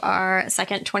cut off our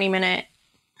second 20-minute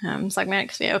segment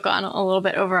because we have gone a little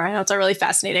bit over. I know it's a really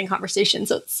fascinating conversation,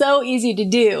 so it's so easy to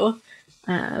do.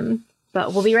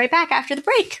 But we'll be right back after the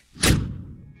break.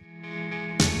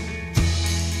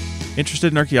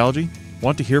 Interested in archaeology?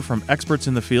 Want to hear from experts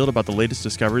in the field about the latest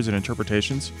discoveries and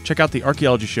interpretations? Check out the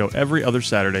Archaeology Show every other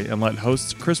Saturday and let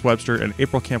hosts Chris Webster and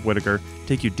April Camp Whitaker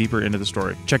take you deeper into the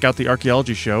story. Check out the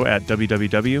Archaeology Show at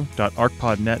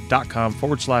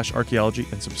www.archpodnet.com/archaeology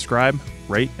and subscribe,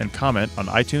 rate, and comment on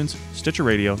iTunes, Stitcher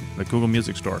Radio, and the Google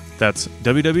Music Store. That's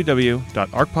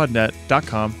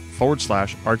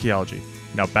www.archpodnet.com/archaeology.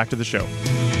 Now back to the show.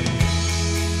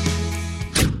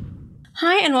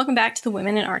 Hi, and welcome back to the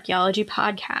Women in Archaeology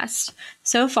podcast.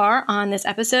 So far on this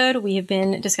episode, we have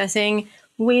been discussing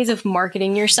ways of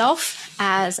marketing yourself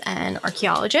as an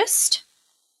archaeologist.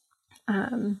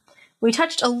 We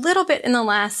touched a little bit in the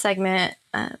last segment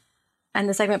and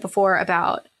the segment before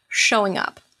about showing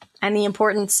up and the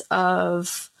importance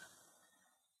of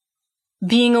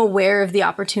being aware of the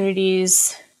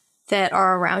opportunities that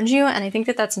are around you. And I think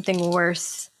that that's something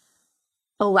worth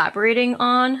elaborating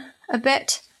on a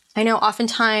bit. I know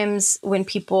oftentimes when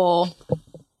people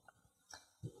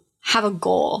have a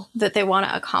goal that they want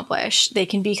to accomplish, they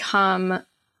can become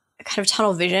kind of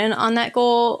tunnel vision on that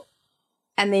goal,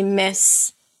 and they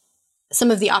miss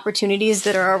some of the opportunities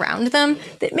that are around them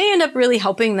that may end up really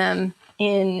helping them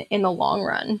in the long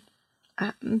run.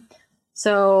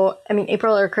 So, I mean,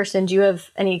 April or Kirsten, do you have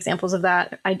any examples of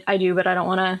that? I do, but I don't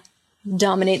want to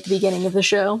dominate the beginning of the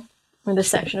show or this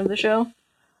section of the show.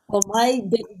 Well, my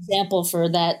big example for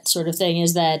that sort of thing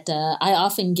is that I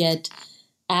often get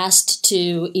asked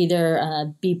to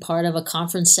either be part of a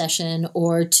conference session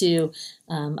or to,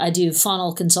 I do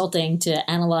faunal consulting to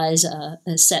analyze a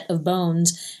set of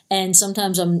bones. And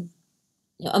sometimes I'm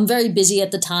very busy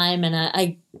at the time and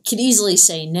I could easily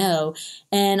say no.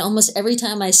 And almost every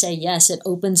time I say yes, it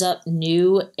opens up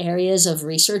new areas of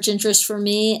research interest for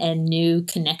me and new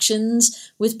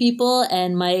connections with people.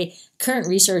 And my current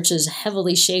research is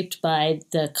heavily shaped by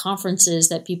the conferences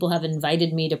that people have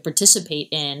invited me to participate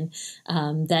in,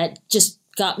 that just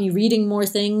got me reading more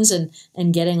things and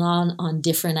getting on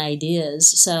different ideas.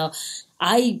 So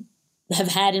I have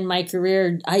had in my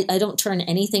career, I don't turn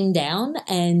anything down,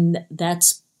 and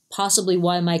that's possibly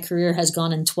why my career has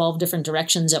gone in 12 different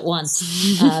directions at once.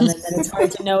 And it's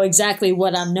hard to know exactly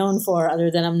what I'm known for, other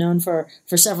than I'm known for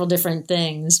several different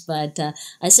things. But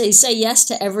I say yes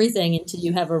to everything until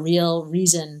you have a real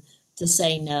reason to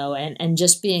say no. And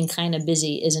just being kind of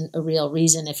busy isn't a real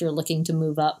reason if you're looking to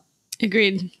move up.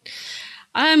 Agreed.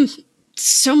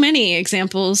 So many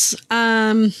examples.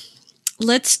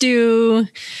 Let's do,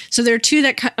 so there are two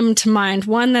that come to mind.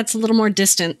 One that's a little more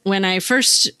distant. When I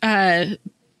first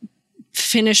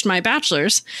finished my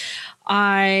bachelor's,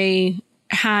 I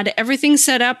had everything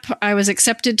set up. I was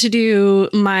accepted to do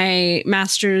my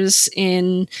master's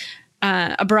in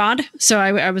abroad. So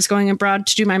I was going abroad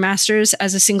to do my master's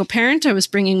as a single parent. I was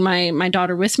bringing my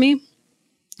daughter with me.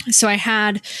 So I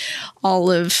had all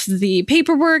of the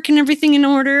paperwork and everything in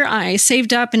order. I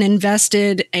saved up and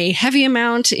invested a heavy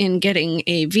amount in getting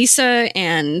a visa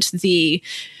and the,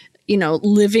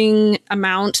 living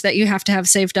amount that you have to have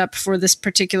saved up for this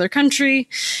particular country.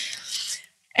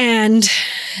 And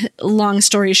long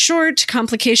story short,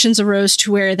 complications arose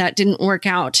to where that didn't work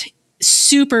out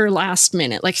super last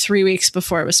minute, like 3 weeks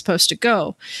before I was supposed to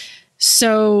go.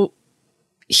 So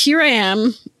here I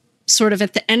am, sort of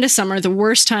at the end of summer, the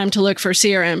worst time to look for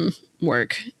CRM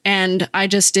work. And I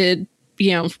just did,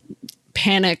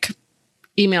 panic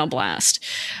email blast.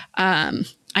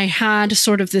 I had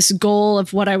sort of this goal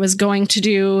of what I was going to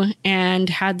do and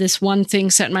had this one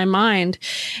thing set in my mind.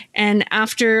 And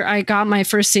after I got my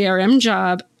first CRM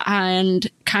job and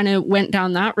kind of went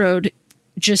down that road,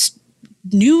 just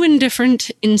new and different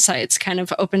insights kind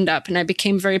of opened up. And I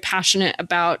became very passionate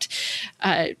about,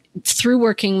 through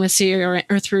working with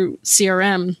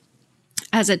CRM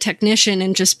as a technician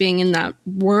and just being in that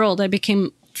world, I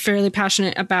became fairly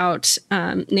passionate about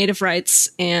Native rights,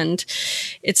 and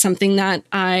it's something that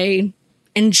I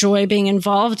enjoy being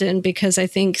involved in because I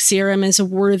think CRM is a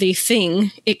worthy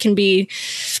thing. It can be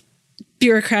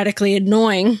bureaucratically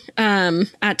annoying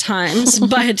at times,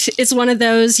 but it's one of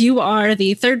those, you are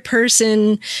the third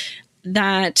person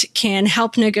that can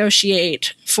help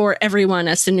negotiate for everyone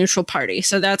as the neutral party.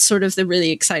 So that's sort of the really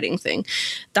exciting thing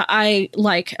that I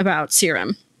like about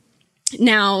CRM.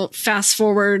 Now, fast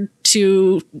forward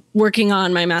to working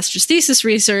on my master's thesis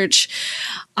research,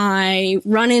 I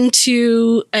run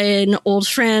into an old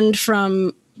friend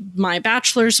from my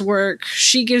bachelor's work.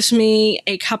 She gives me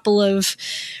a couple of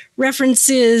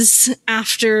references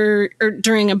after or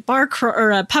during a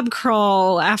a pub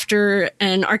crawl after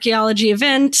an archaeology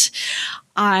event.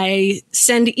 I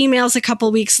send emails a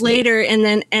couple weeks later and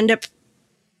then end up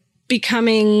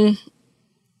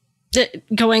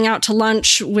going out to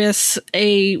lunch with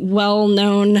a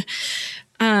well-known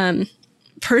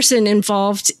person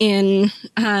involved in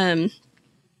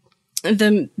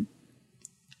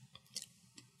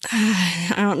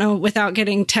I don't know, without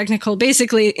getting technical,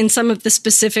 basically in some of the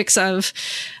specifics of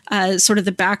sort of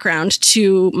the background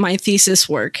to my thesis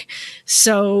work.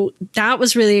 So that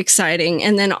was really exciting.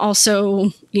 And then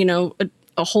also, you know,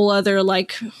 a whole other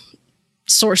like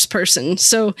source person.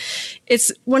 So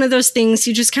it's one of those things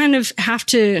you just kind of have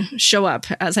to show up,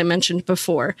 as I mentioned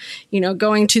before, you know,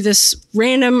 going to this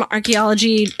random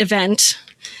archaeology event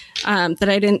that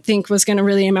I didn't think was going to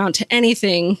really amount to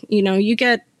anything. You know, you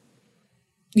get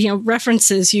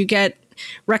references, you get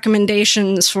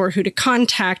recommendations for who to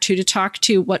contact, who to talk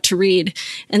to, what to read.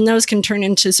 And those can turn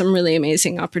into some really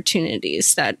amazing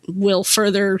opportunities that will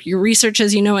further your research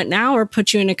as you know it now or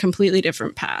put you in a completely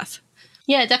different path.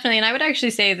 Yeah, definitely. And I would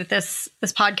actually say that this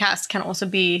podcast can also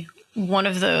be one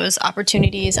of those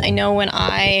opportunities. I know when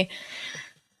I,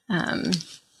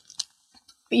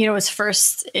 was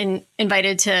first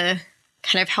invited to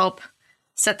kind of help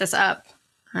set this up,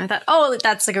 I thought, oh,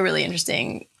 that's like a really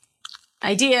interesting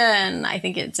idea, and I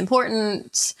think it's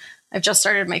important. I've just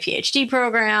started my PhD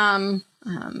program.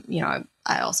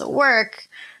 I also work.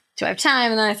 Do I have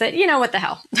time? And then I said, what the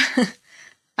hell?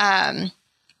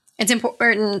 It's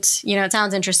important. It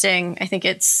sounds interesting. I think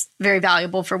it's very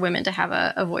valuable for women to have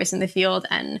a voice in the field.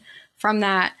 And from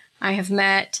that, I have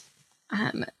met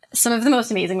some of the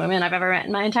most amazing women I've ever met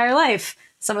in my entire life.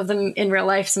 Some of them in real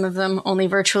life, some of them only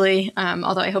virtually,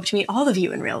 although I hope to meet all of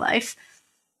you in real life.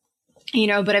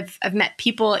 But I've met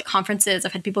people at conferences.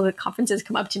 I've had people at conferences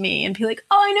come up to me and be like,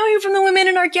 oh, I know you from the Women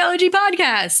in Archaeology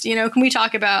podcast. Can we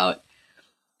talk about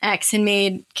X, and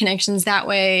made connections that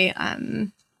way.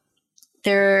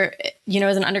 There,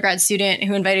 was an undergrad student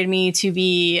who invited me to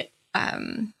be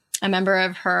a member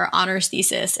of her honors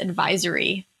thesis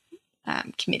advisory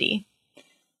committee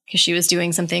because she was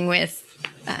doing something with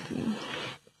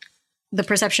the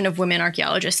perception of women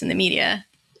archaeologists in the media.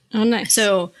 Oh, nice.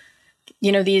 So,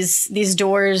 these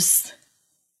doors,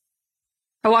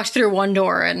 I walked through one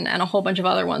door and a whole bunch of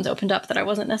other ones opened up that I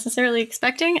wasn't necessarily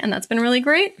expecting. And that's been really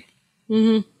great.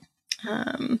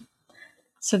 Mm-hmm.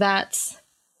 So that's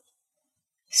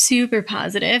super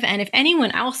positive. And if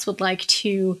anyone else would like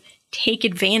to take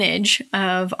advantage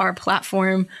of our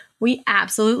platform, we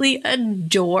absolutely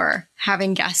adore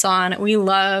having guests on. We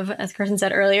love, as Kirsten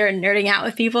said earlier, nerding out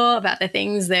with people about the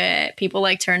things that people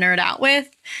like to nerd out with.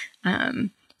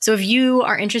 So if you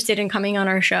are interested in coming on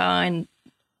our show and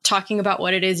talking about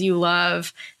what it is you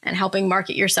love and helping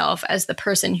market yourself as the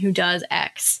person who does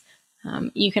X,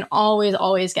 you can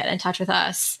always get in touch with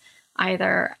us,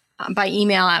 either by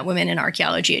email at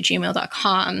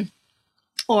womeninarchaeology@gmail.com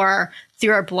or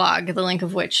through our blog, the link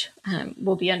of which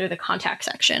will be under the contact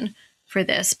section for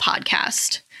this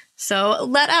podcast. So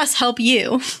let us help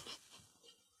you.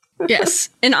 Yes.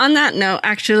 And on that note,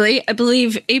 actually, I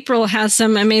believe April has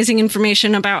some amazing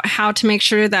information about how to make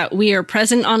sure that we are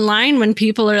present online when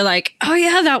people are like, oh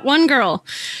yeah, that one girl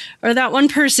or that one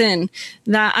person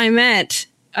that I met.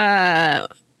 I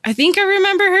think I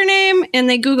remember her name, and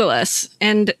they Google us.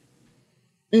 And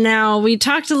now, we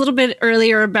talked a little bit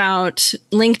earlier about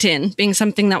LinkedIn being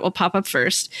something that will pop up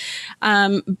first.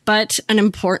 But an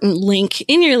important link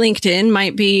in your LinkedIn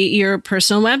might be your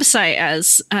personal website,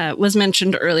 as was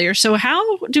mentioned earlier. So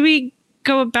how do we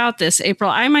go about this, April?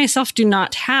 I myself do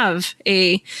not have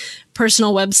a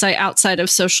personal website outside of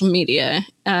social media.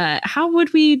 How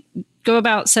would we go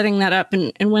about setting that up,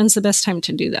 and when's the best time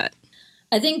to do that?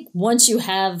 I think once you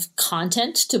have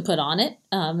content to put on it,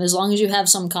 as long as you have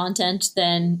some content,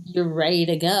 then you're ready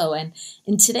to go. And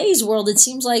in today's world, it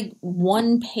seems like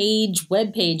one-page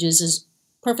web pages is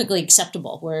perfectly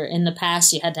acceptable, where in the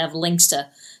past you had to have links to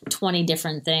 20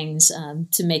 different things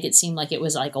to make it seem like it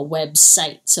was like a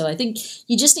website. So I think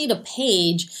you just need a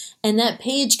page, and that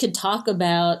page could talk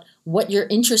about what you're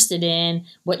interested in,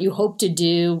 what you hope to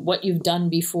do, what you've done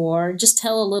before. Just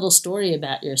tell a little story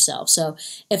about yourself. So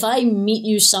if I meet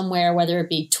you somewhere, whether it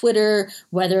be Twitter,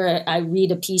 whether I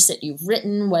read a piece that you've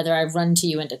written, whether I've run to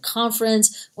you into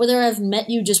conference, whether I've met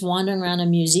you just wandering around a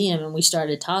museum and we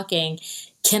started talking,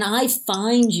 can I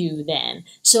find you then?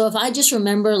 So if I just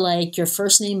remember like your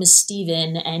first name is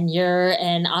Steven and you're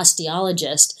an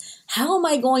osteologist, how am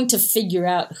I going to figure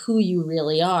out who you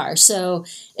really are? So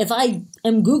if I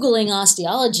am Googling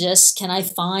osteologists, can I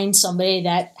find somebody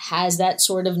that has that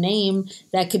sort of name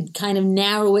that could kind of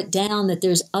narrow it down, that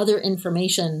there's other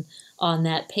information on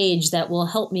that page that will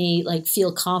help me like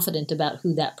feel confident about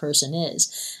who that person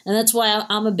is. And that's why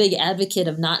I'm a big advocate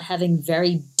of not having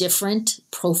very different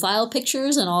profile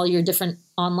pictures in all your different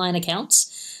online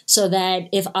accounts, so that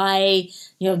if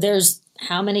there's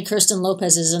how many Kirsten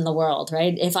Lopez's in the world,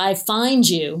 right? If I find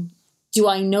you, do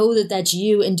I know that that's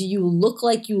you? And do you look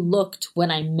like you looked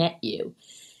when I met you?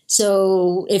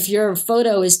 So if your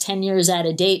photo is 10 years out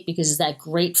of date because it's that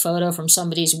great photo from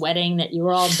somebody's wedding that you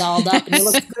were all dolled up and you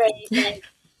look great,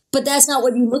 but that's not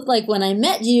what you looked like when I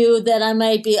met you, that I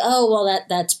might be,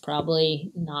 that's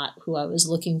probably not who I was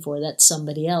looking for. That's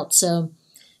somebody else. So,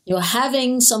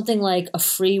 having something like a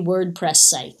free WordPress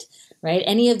site, right?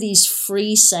 Any of these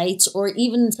free sites, or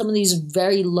even some of these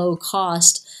very low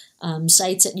cost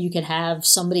sites that you could have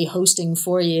somebody hosting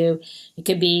for you. It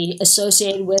could be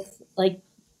associated with, like,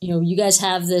 you guys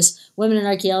have this Women in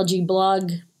Archaeology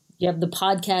blog, you have the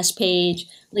podcast page,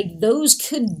 like those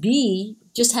could be,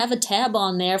 just have a tab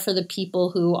on there for the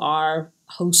people who are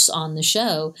hosts on the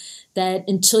show, that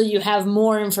until you have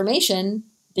more information,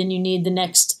 then you need the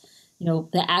next,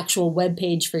 the actual web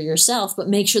page for yourself, but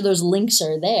make sure those links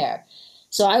are there.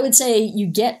 So I would say you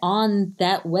get on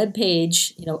that web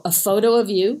page, a photo of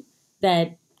you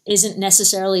that isn't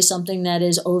necessarily something that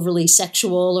is overly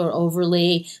sexual or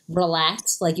overly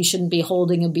relaxed. Like, you shouldn't be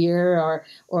holding a beer or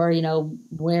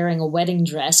wearing a wedding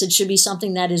dress. It should be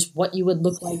something that is what you would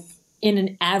look like in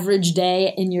an average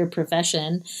day in your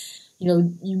profession.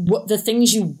 The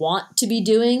things you want to be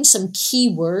doing, some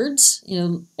keywords,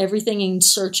 everything in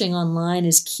searching online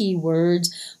is keywords.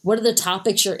 What are the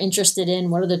topics you're interested in?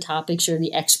 What are the topics you're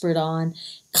the expert on?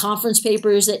 Conference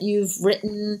papers that you've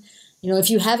written.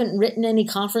 If you haven't written any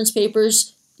conference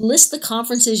papers, list the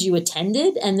conferences you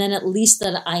attended, and then at least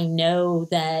that I know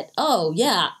that, oh,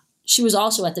 yeah, she was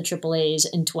also at the AAAs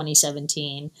in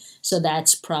 2017, so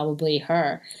that's probably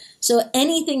her. So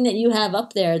anything that you have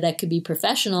up there that could be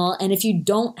professional, and if you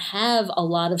don't have a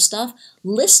lot of stuff,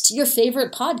 list your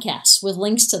favorite podcasts with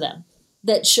links to them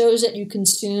that shows that you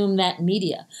consume that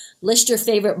media. List your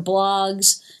favorite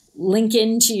blogs, link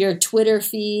into your Twitter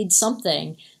feed,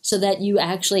 something, so that you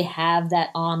actually have that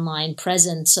online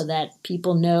presence, so that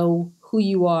people know who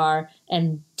you are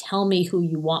and tell me who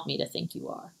you want me to think you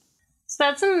are. So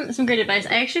that's some great advice.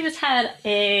 I actually just had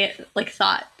a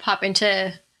thought pop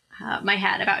into my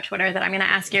head about Twitter that I'm going to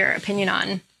ask your opinion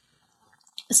on.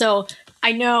 So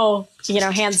I know,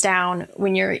 hands down,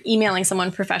 when you're emailing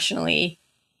someone professionally,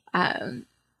 do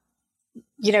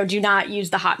not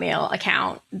use the Hotmail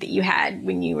account that you had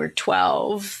when you were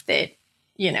 12 that,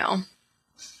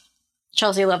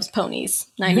 Chelsea loves ponies,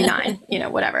 99,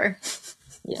 whatever.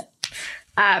 Yeah.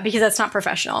 Because that's not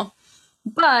professional.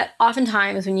 But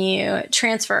oftentimes when you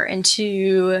transfer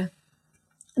into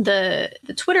the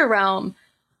Twitter realm,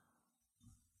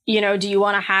 do you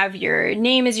want to have your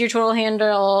name as your Twitter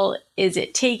handle? Is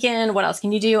it taken? What else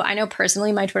can you do? I know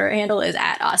personally my Twitter handle is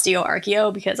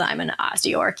 @osteoarcheo because I'm an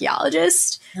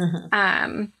osteoarchaeologist,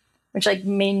 which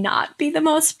may not be the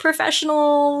most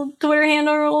professional Twitter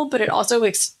handle, but it also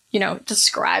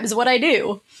describes what I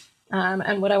do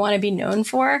and what I want to be known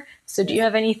for. So do you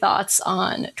have any thoughts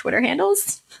on Twitter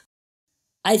handles?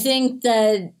 I think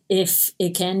that if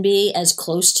it can be as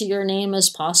close to your name as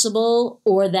possible,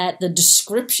 or that the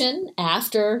description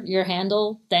after your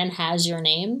handle then has your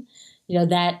name,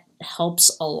 that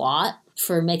helps a lot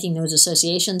for making those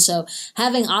associations. So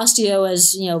having osteo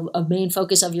as, a main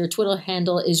focus of your Twitter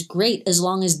handle is great, as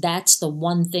long as that's the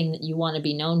one thing that you want to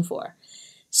be known for.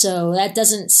 So that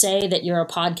doesn't say that you're a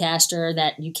podcaster,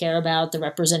 that you care about the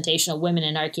representation of women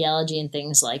in archaeology and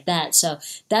things like that. So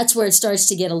that's where it starts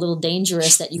to get a little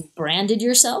dangerous, that you've branded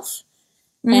yourself.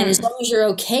 Mm-hmm. And as long as you're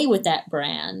okay with that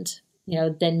brand,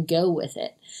 then go with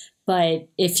it. But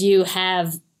if you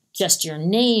have just your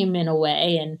name in a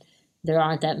way, and there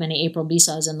aren't that many April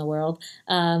Besaws in the world,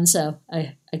 so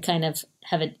I kind of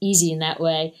have it easy in that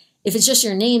way. If it's just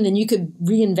your name, then you could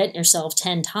reinvent yourself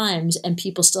 10 times and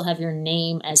people still have your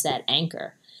name as that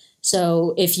anchor.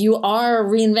 So if you are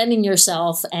reinventing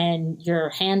yourself and your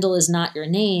handle is not your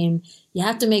name, you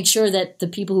have to make sure that the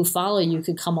people who follow you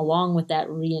could come along with that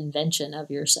reinvention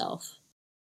of yourself.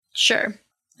 Sure.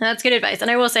 That's good advice. And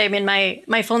I will say,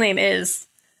 my full name is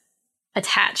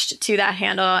attached to that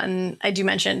handle. And I do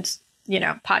mention,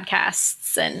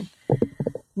 podcasts and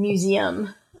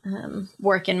museum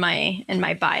work in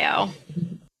my bio.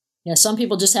 Yeah, some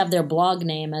people just have their blog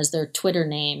name as their Twitter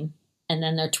name and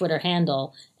then their Twitter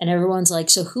handle, and everyone's like,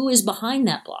 so who is behind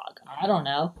that blog? I don't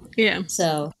know. Yeah.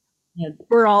 So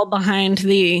we're all behind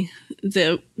the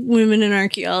Women in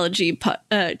Archaeology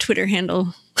Twitter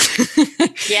handle.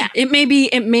 Yeah.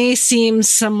 It may seem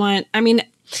somewhat, I mean,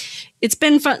 it's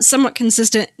been somewhat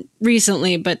consistent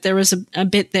recently, but there was a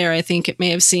bit there. I think it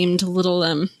may have seemed a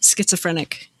little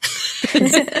schizophrenic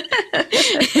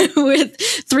with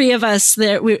three of us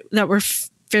that were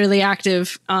fairly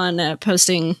active on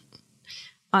posting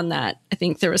on that. I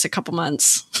think there was a couple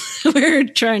months we were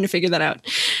trying to figure that out.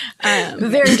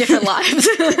 Very different lives.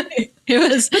 It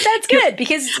was, but that's good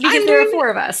because there are four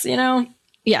of us, you know.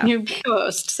 Yeah, you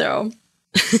co-host, so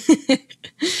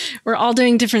we're all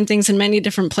doing different things in many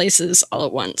different places all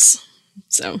at once.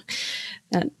 So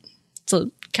it's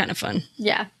kind of fun.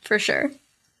 Yeah, for sure.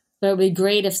 But it would be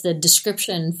great if the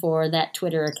description for that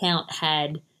Twitter account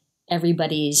had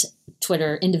everybody's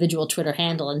individual Twitter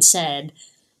handle and said,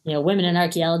 you know, Women in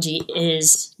Archaeology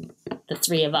is the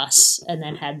three of us, and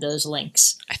then had those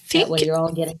links. I think that way you're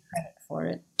all getting credit for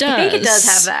it. I think it does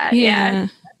have that. Yeah.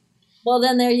 Well,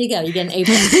 then there you go. You get an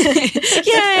April.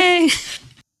 Yay!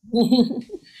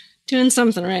 Doing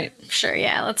something right. Sure.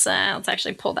 Yeah. Let's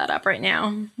actually pull that up right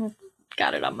now.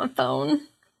 Got it on my phone.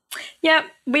 Yep.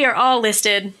 We are all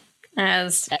listed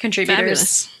as contributors.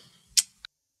 Fabulous.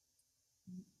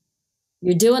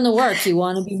 You're doing the work. You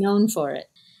want to be known for it.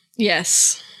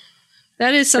 Yes.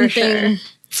 That is something.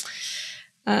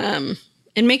 And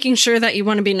making sure that you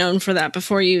want to be known for that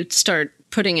before you start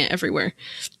putting it everywhere.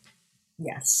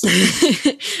 Yes.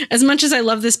 As much as I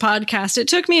love this podcast, it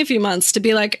took me a few months to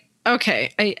be like,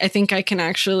 okay, I think I can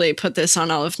actually put this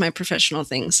on all of my professional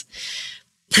things.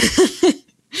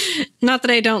 Not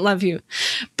that I don't love you,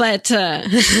 but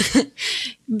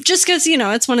just because, you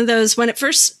know, it's one of those,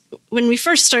 when we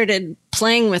first started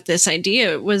playing with this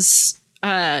idea, it was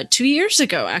 2 years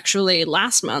ago, actually,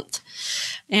 last month.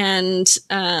 And,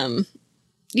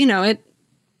 you know, it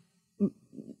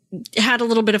had a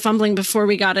little bit of fumbling before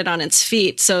we got it on its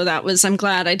feet. So I'm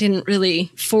glad I didn't really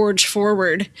forge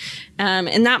forward.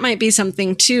 And that might be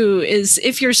something too, is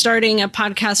if you're starting a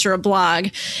podcast or a blog,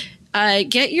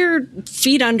 get your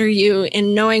feet under you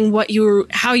in knowing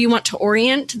how you want to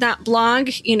orient that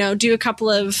blog. You know, do a couple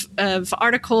of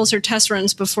articles or test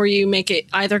runs before you make it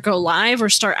either go live or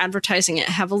start advertising it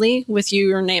heavily with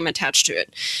your name attached to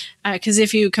it. Because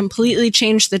if you completely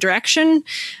change the direction,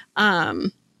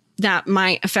 that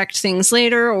might affect things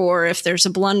later, or if there's a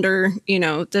blunder, you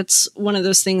know, that's one of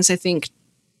those things. I think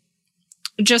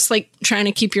just like trying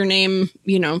to keep your name,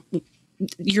 you know,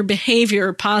 your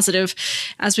behavior positive,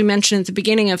 as we mentioned at the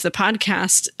beginning of the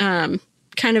podcast,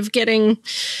 kind of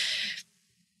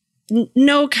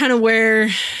know kind of where,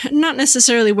 not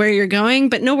necessarily where you're going,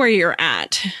 but know where you're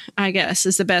at, I guess,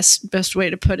 is the best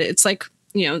way to put it. It's like,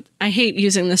 you know, I hate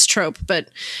using this trope, but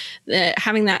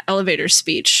having that elevator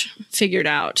speech figured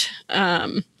out.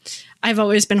 I've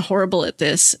always been horrible at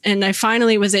this. And I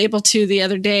finally was able to the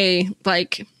other day,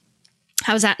 like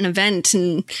I was at an event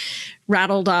and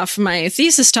rattled off my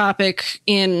thesis topic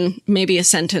in maybe a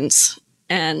sentence.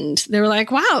 And they were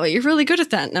like, wow, you're really good at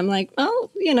that. And I'm like, well,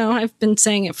 you know, I've been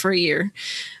saying it for a year.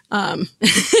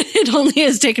 It only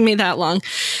has taken me that long.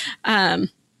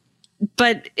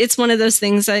 But it's one of those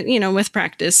things that, you know, with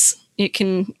practice, it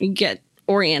can get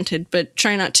oriented, but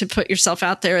try not to put yourself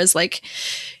out there as like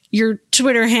your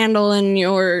Twitter handle and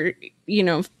your, you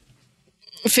know,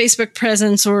 Facebook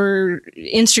presence or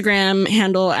Instagram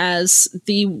handle as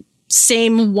the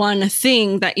same one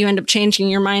thing that you end up changing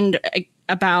your mind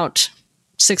about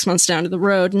 6 months down the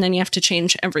road, and then you have to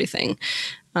change everything.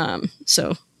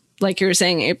 So like you were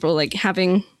saying, April, like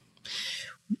having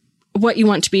what you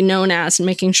want to be known as and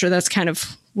making sure that's kind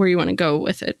of where you want to go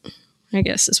with it, I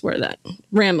guess, is where that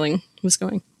rambling was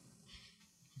going.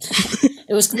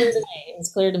 It was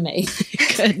clear to me.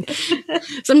 Good.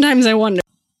 Sometimes I wonder.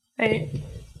 Right.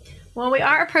 Well, we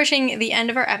are approaching the end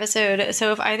of our episode,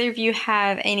 so if either of you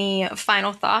have any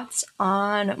final thoughts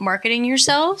on marketing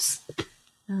yourselves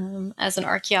as an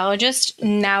archaeologist,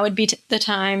 now would be the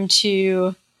time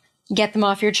to get them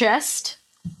off your chest.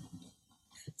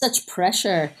 Such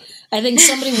pressure. I think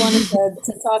somebody wanted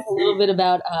to talk a little bit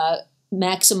about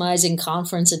maximizing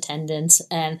conference attendance.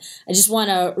 And I just want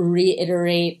to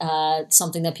reiterate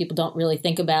something that people don't really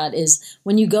think about is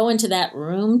when you go into that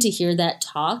room to hear that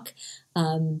talk,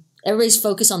 everybody's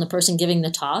focused on the person giving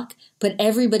the talk, but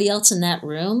everybody else in that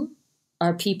room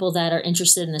are people that are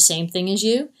interested in the same thing as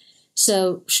you.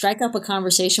 So strike up a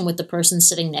conversation with the person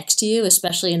sitting next to you,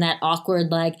 especially in that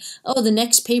awkward, like, oh, the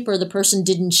next paper, the person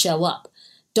didn't show up.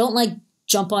 Don't like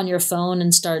jump on your phone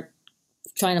and start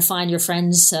trying to find your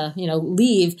friends,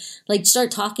 leave, like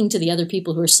start talking to the other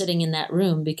people who are sitting in that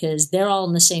room, because they're all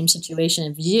in the same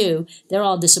situation as you. They're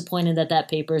all disappointed that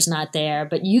paper is not there,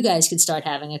 but you guys could start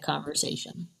having a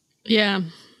conversation. Yeah,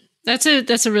 that's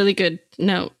a really good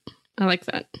note. I like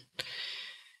that.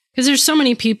 Because there's so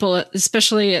many people,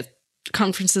 especially at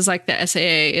conferences like the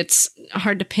SAA, it's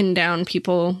hard to pin down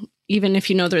people, even if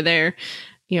you know they're there.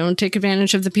 Take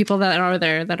advantage of the people that are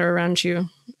there, that are around you.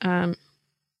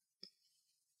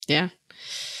 Yeah.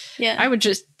 I would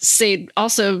just say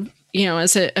also,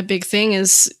 as a big thing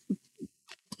is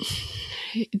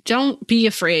don't be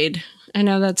afraid. I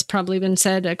know that's probably been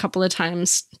said a couple of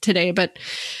times today, but,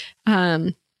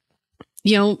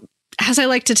 as I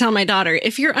like to tell my daughter,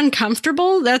 if you're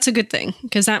uncomfortable, that's a good thing,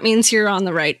 because that means you're on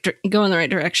the go in the right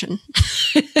direction.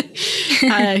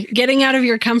 Getting out of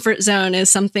your comfort zone is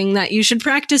something that you should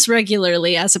practice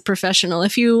regularly as a professional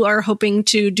if you are hoping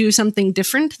to do something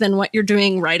different than what you're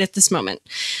doing right at this moment.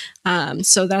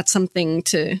 So that's something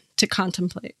to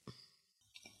contemplate.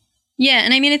 Yeah,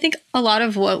 and I mean, I think a lot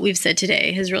of what we've said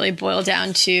today has really boiled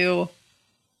down to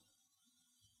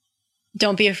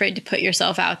don't be afraid to put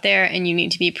yourself out there, and you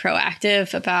need to be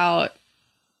proactive about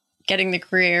getting the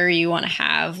career you want to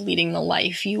have, leading the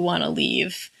life you want to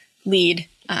lead.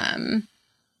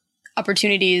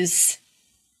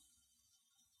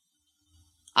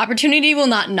 Opportunity will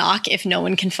not knock if no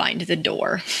one can find the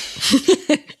door.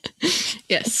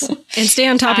 Yes. And stay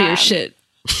on top of your shit.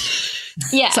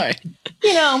 Yeah. Sorry.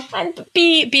 And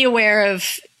be aware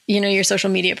of, your social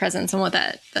media presence and what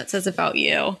that says about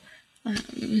you.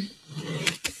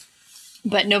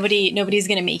 But nobody's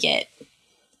going to make it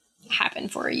happen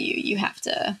for you. You have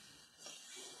to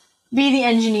be the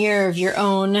engineer of your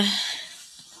own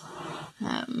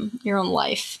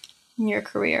life, your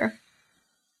career.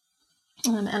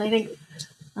 And I think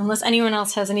unless anyone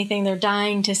else has anything they're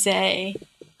dying to say,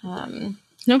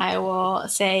 Nope. I will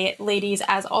say, ladies,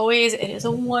 as always, it is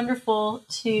wonderful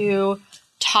to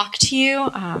talk to you.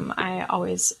 I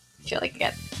always feel like I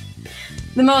get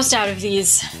the most out of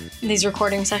these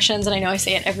recording sessions, and I know I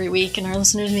say it every week, and our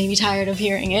listeners may be tired of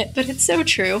hearing it, but it's so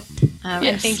true. Yes.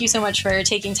 And thank you so much for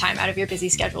taking time out of your busy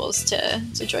schedules to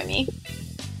join me.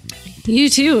 You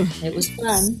too. It was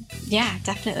fun. Yeah,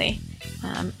 definitely.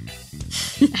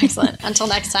 Excellent. Until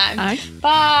next time. All right.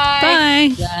 Bye.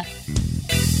 Bye. Yeah.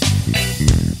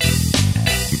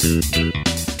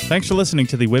 Thanks for listening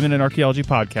to the Women in Archaeology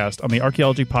podcast on the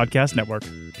Archaeology Podcast Network.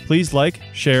 Please like,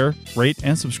 share, rate,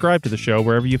 and subscribe to the show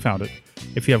wherever you found it.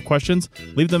 If you have questions,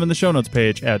 leave them in the show notes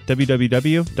page at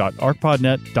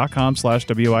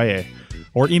www.archpodnet.com/WIA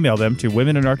or email them to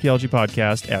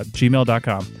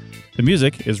womeninarchaeologypodcast@gmail.com. The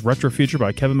music is Retro Future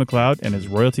by Kevin MacLeod and is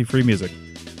royalty-free music.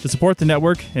 To support the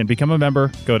network and become a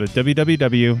member, go to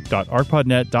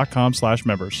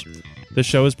www.archpodnet.com/members. This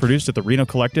show is produced at the Reno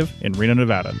Collective in Reno,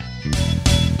 Nevada.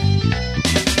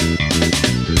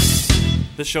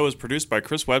 This show is produced by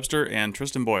Chris Webster and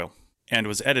Tristan Boyle and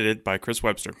was edited by Chris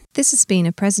Webster. This has been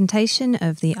a presentation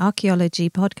of the Archaeology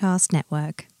Podcast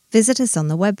Network. Visit us on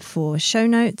the web for show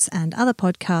notes and other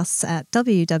podcasts at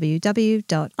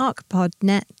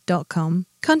www.archpodnet.com.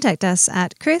 Contact us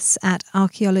at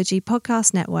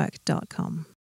chris@archaeologypodcastnetwork.com.